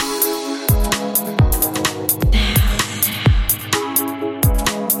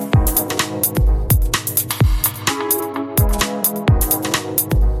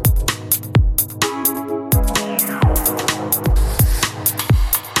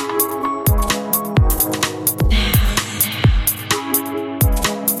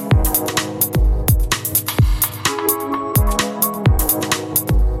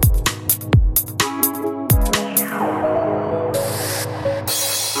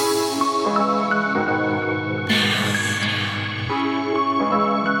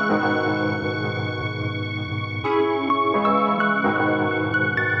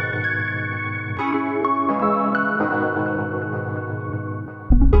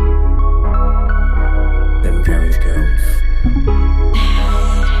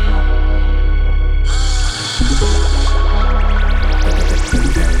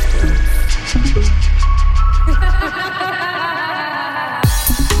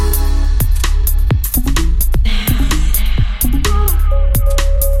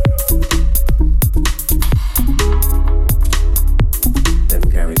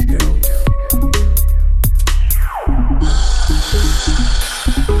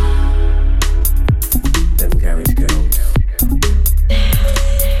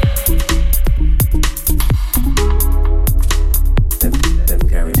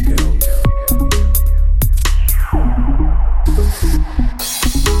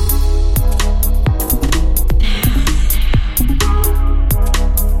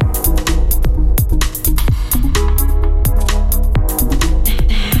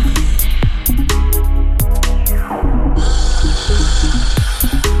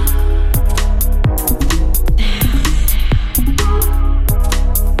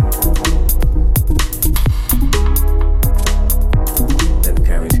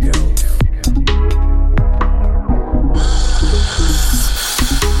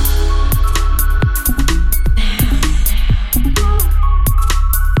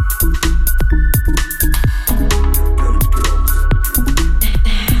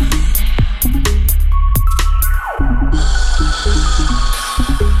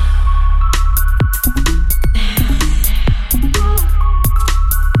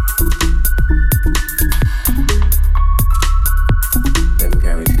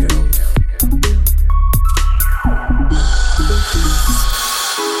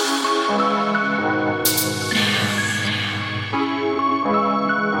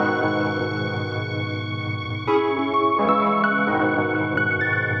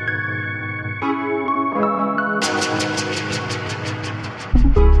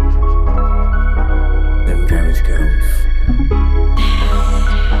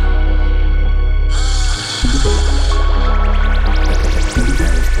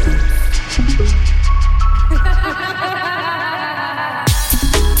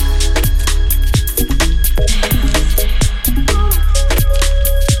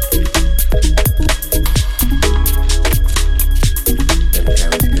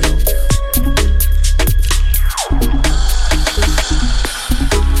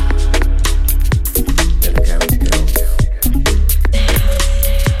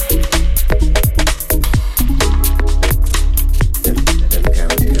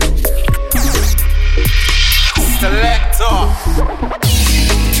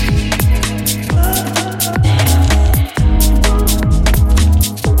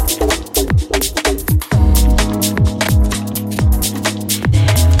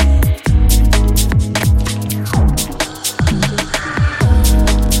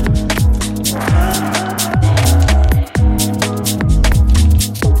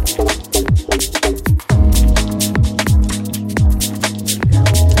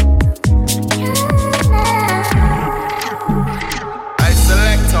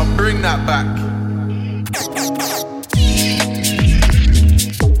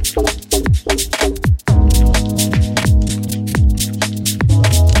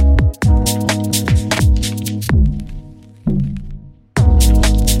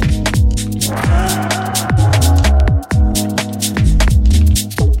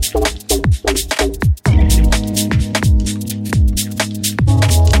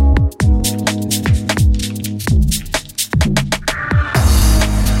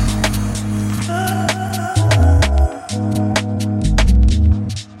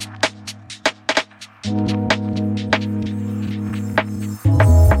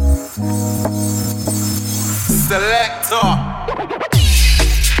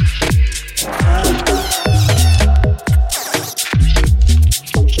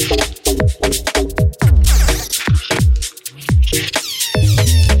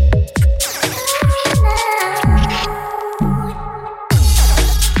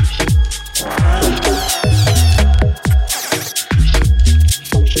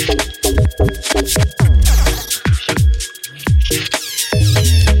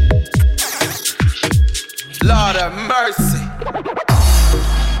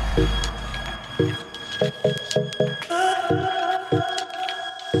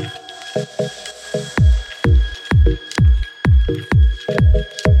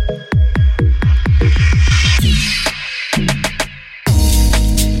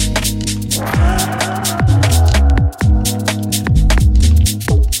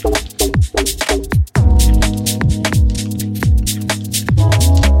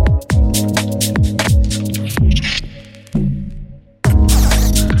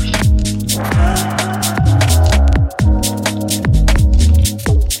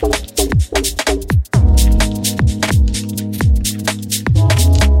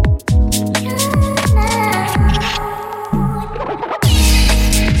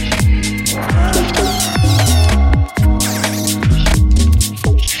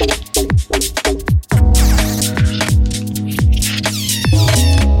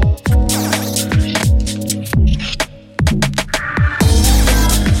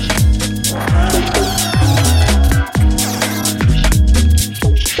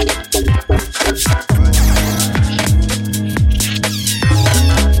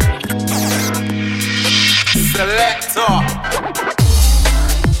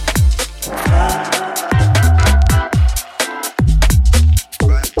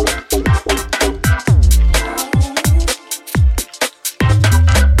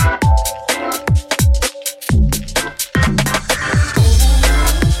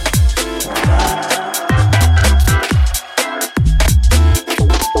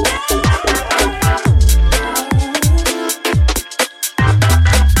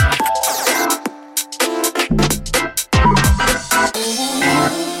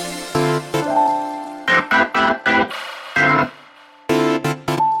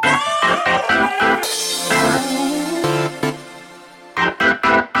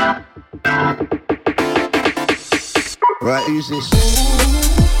 Right, who's this?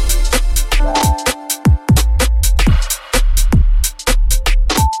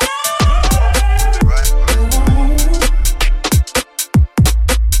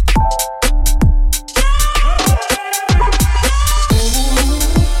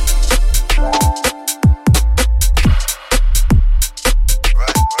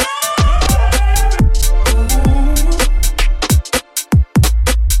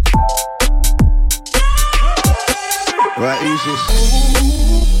 Right, who's this?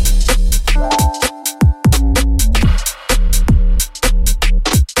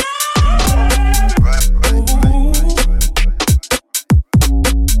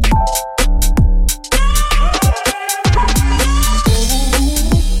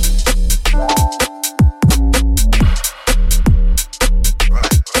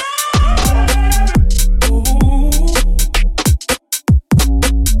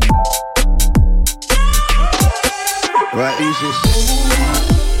 Right, who's this?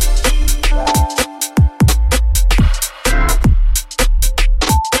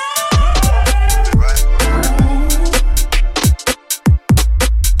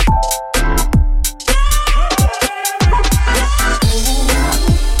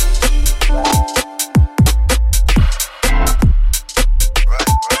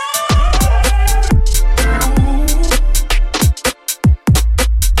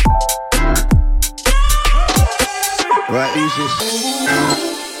 Right, who's this?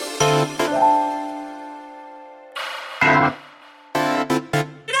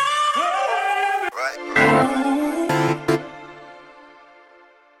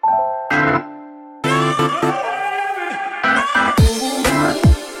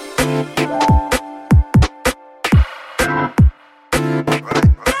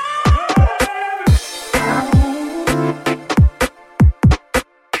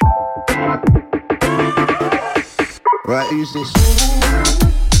 Right, who's this?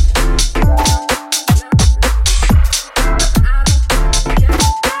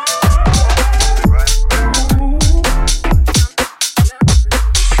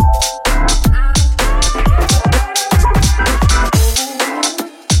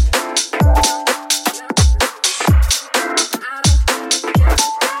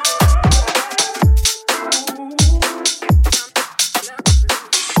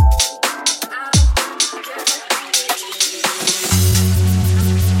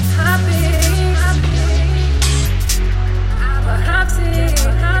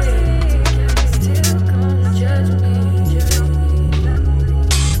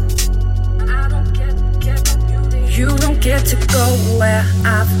 You don't get to go where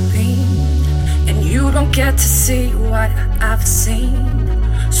I've been, and you don't get to see what I've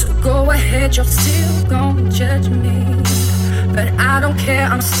seen. So go ahead, you're still gonna judge me, but I don't care,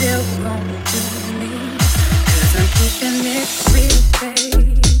 I'm still gonna do me. 'Cause I'm keeping it real,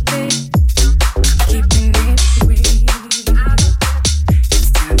 baby. I'm keeping it real. It's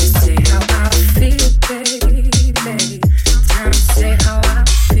time to say how I feel, baby. Time to say how I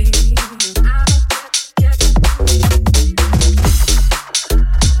feel.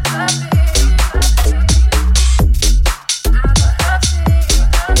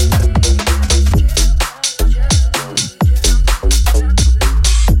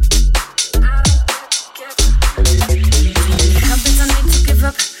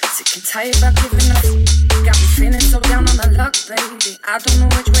 Tired about giving up. Got me feeling so down on the luck, baby. I don't know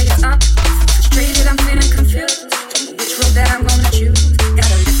which way is up. Frustrated, I'm feeling confused. Don't know which road that I'm gonna choose.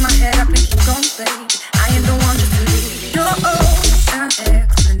 Gotta lift my head up and keep going, baby. I ain't the one just to leave. No, an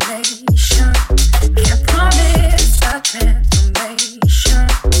explanation. Can't promise a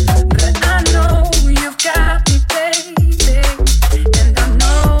transformation, but I know you've got me, baby. And I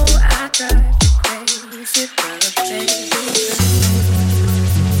know I drive you crazy, but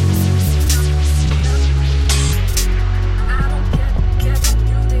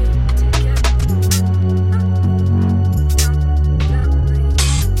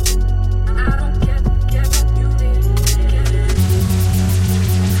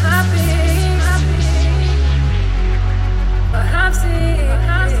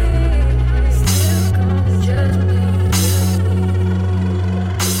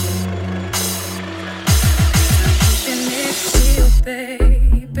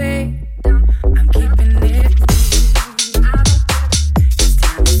baby.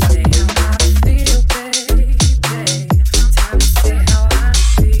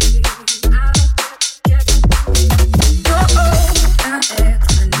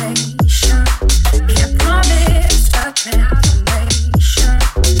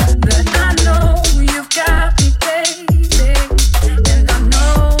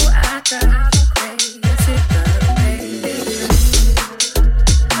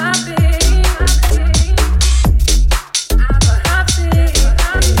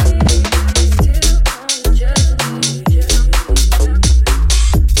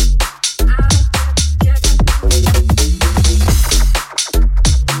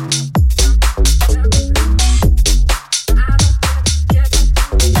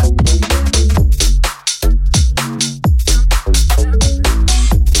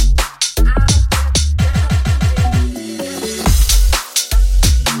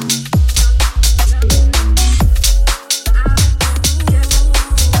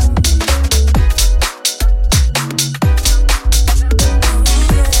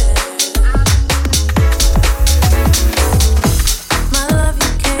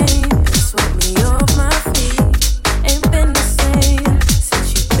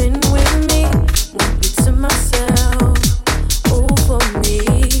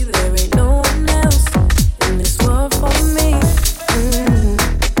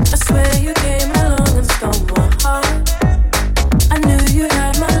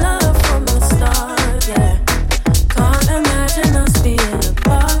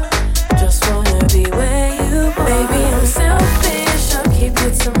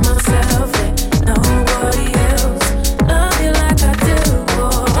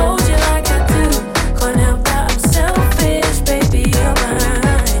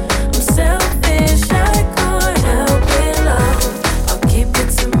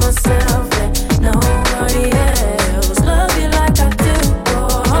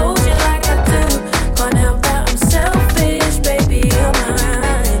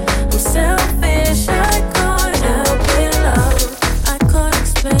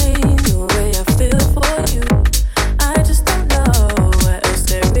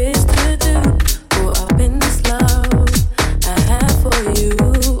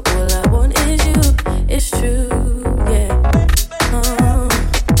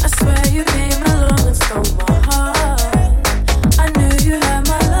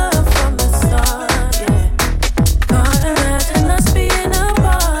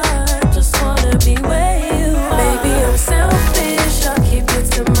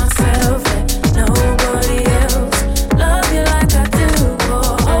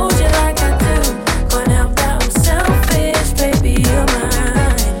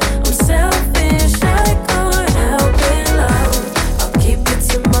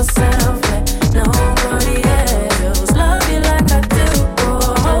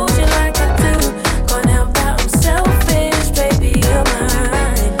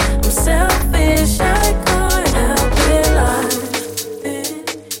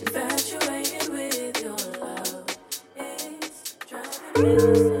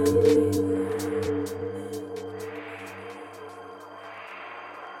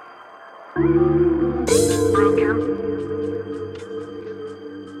 Thank you. Broken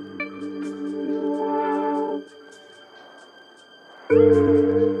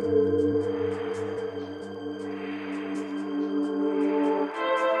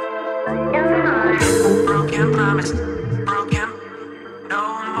promise, broken, no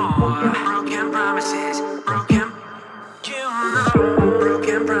more. Broken promises, broken, you know.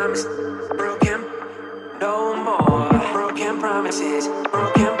 Broken promise, broken, no more. Broken promises,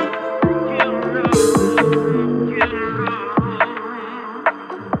 broken,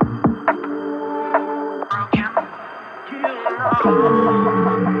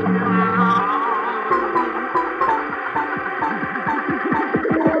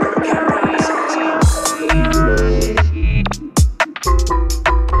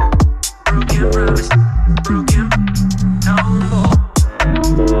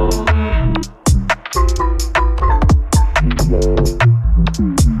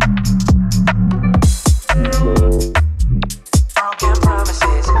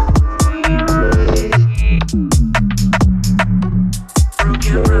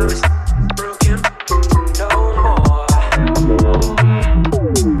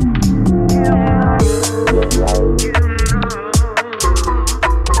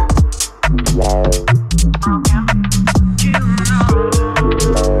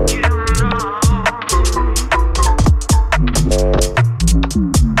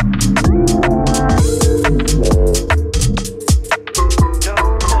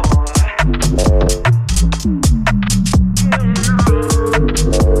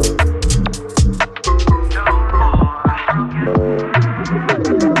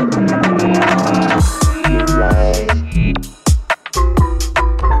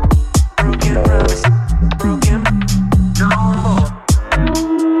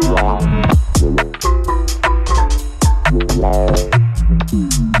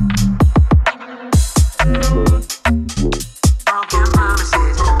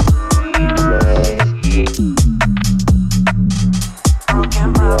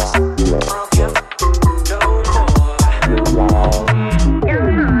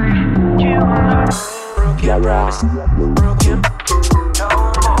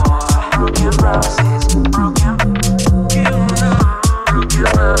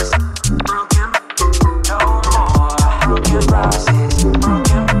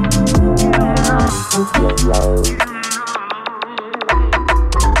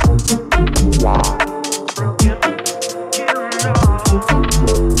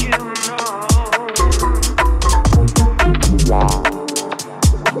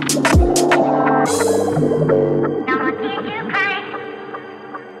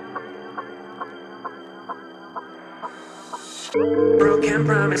 broken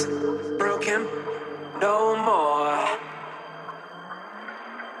promise, broken, no more.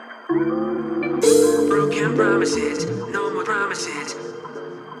 Broken promises, no more promises.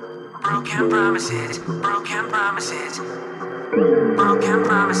 Broken promises, broken promises. Broken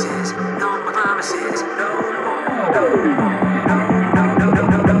promises, no more promises, no more, no more, no, no, no, no, no,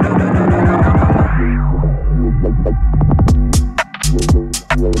 no, no, no, no, no.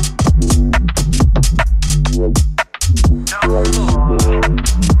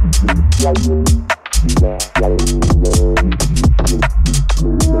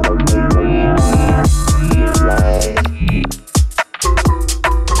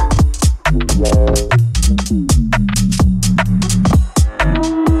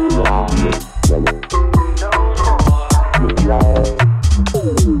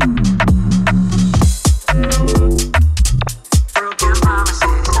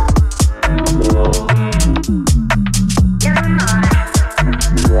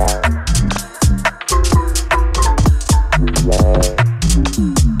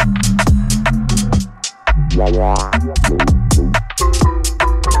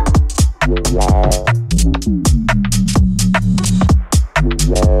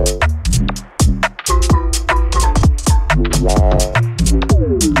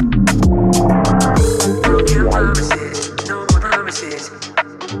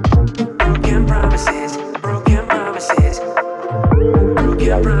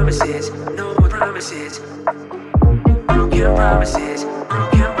 Broken promises,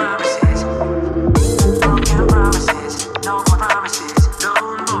 broken promises, broken promises.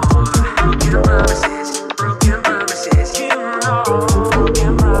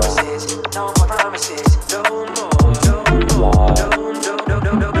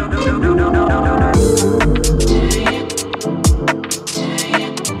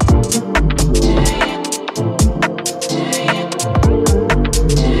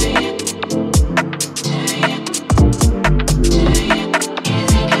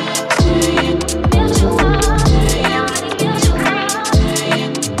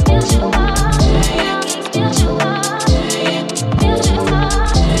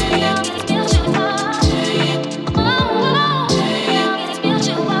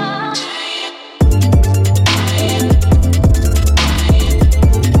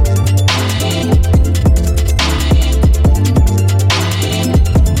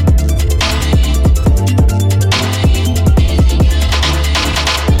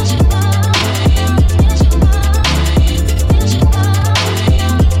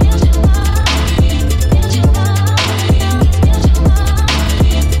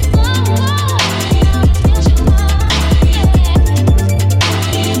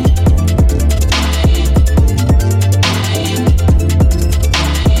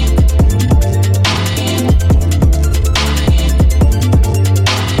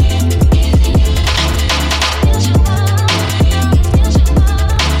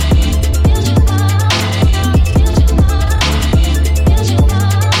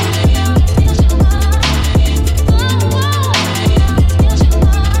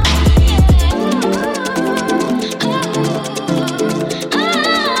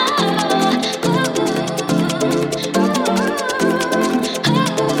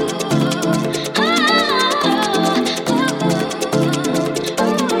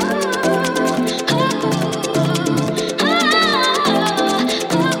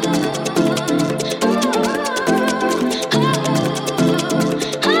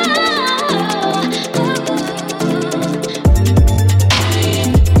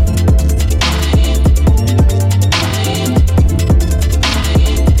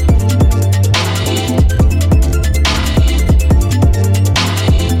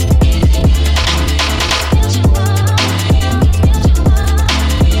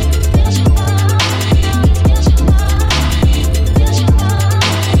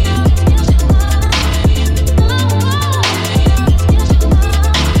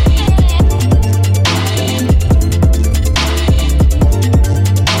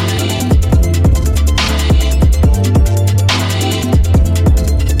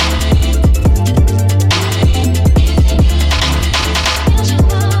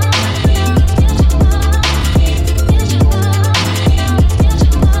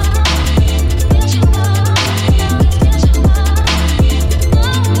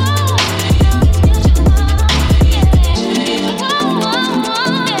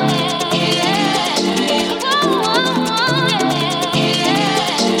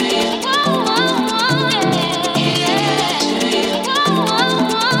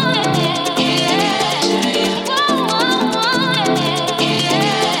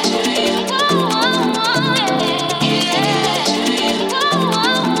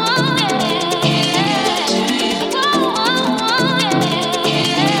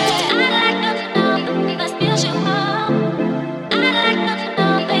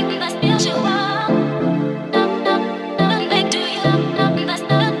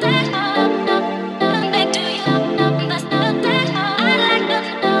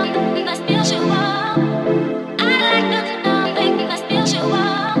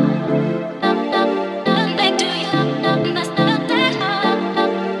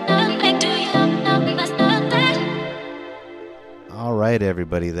 right,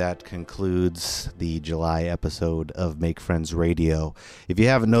 everybody, that concludes the July episode of Make Friends Radio. If you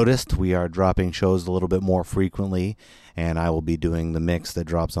haven't noticed, we are dropping shows a little bit more frequently, and I will be doing the mix that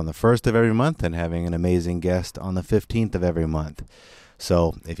drops on the 1st of every month and having an amazing guest on the 15th of every month.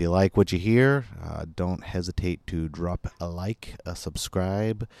 So if you like what you hear, don't hesitate to drop a like, a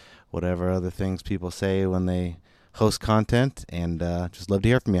subscribe, whatever other things people say when they host content, and just love to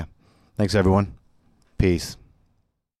hear from you. Thanks, everyone. Peace.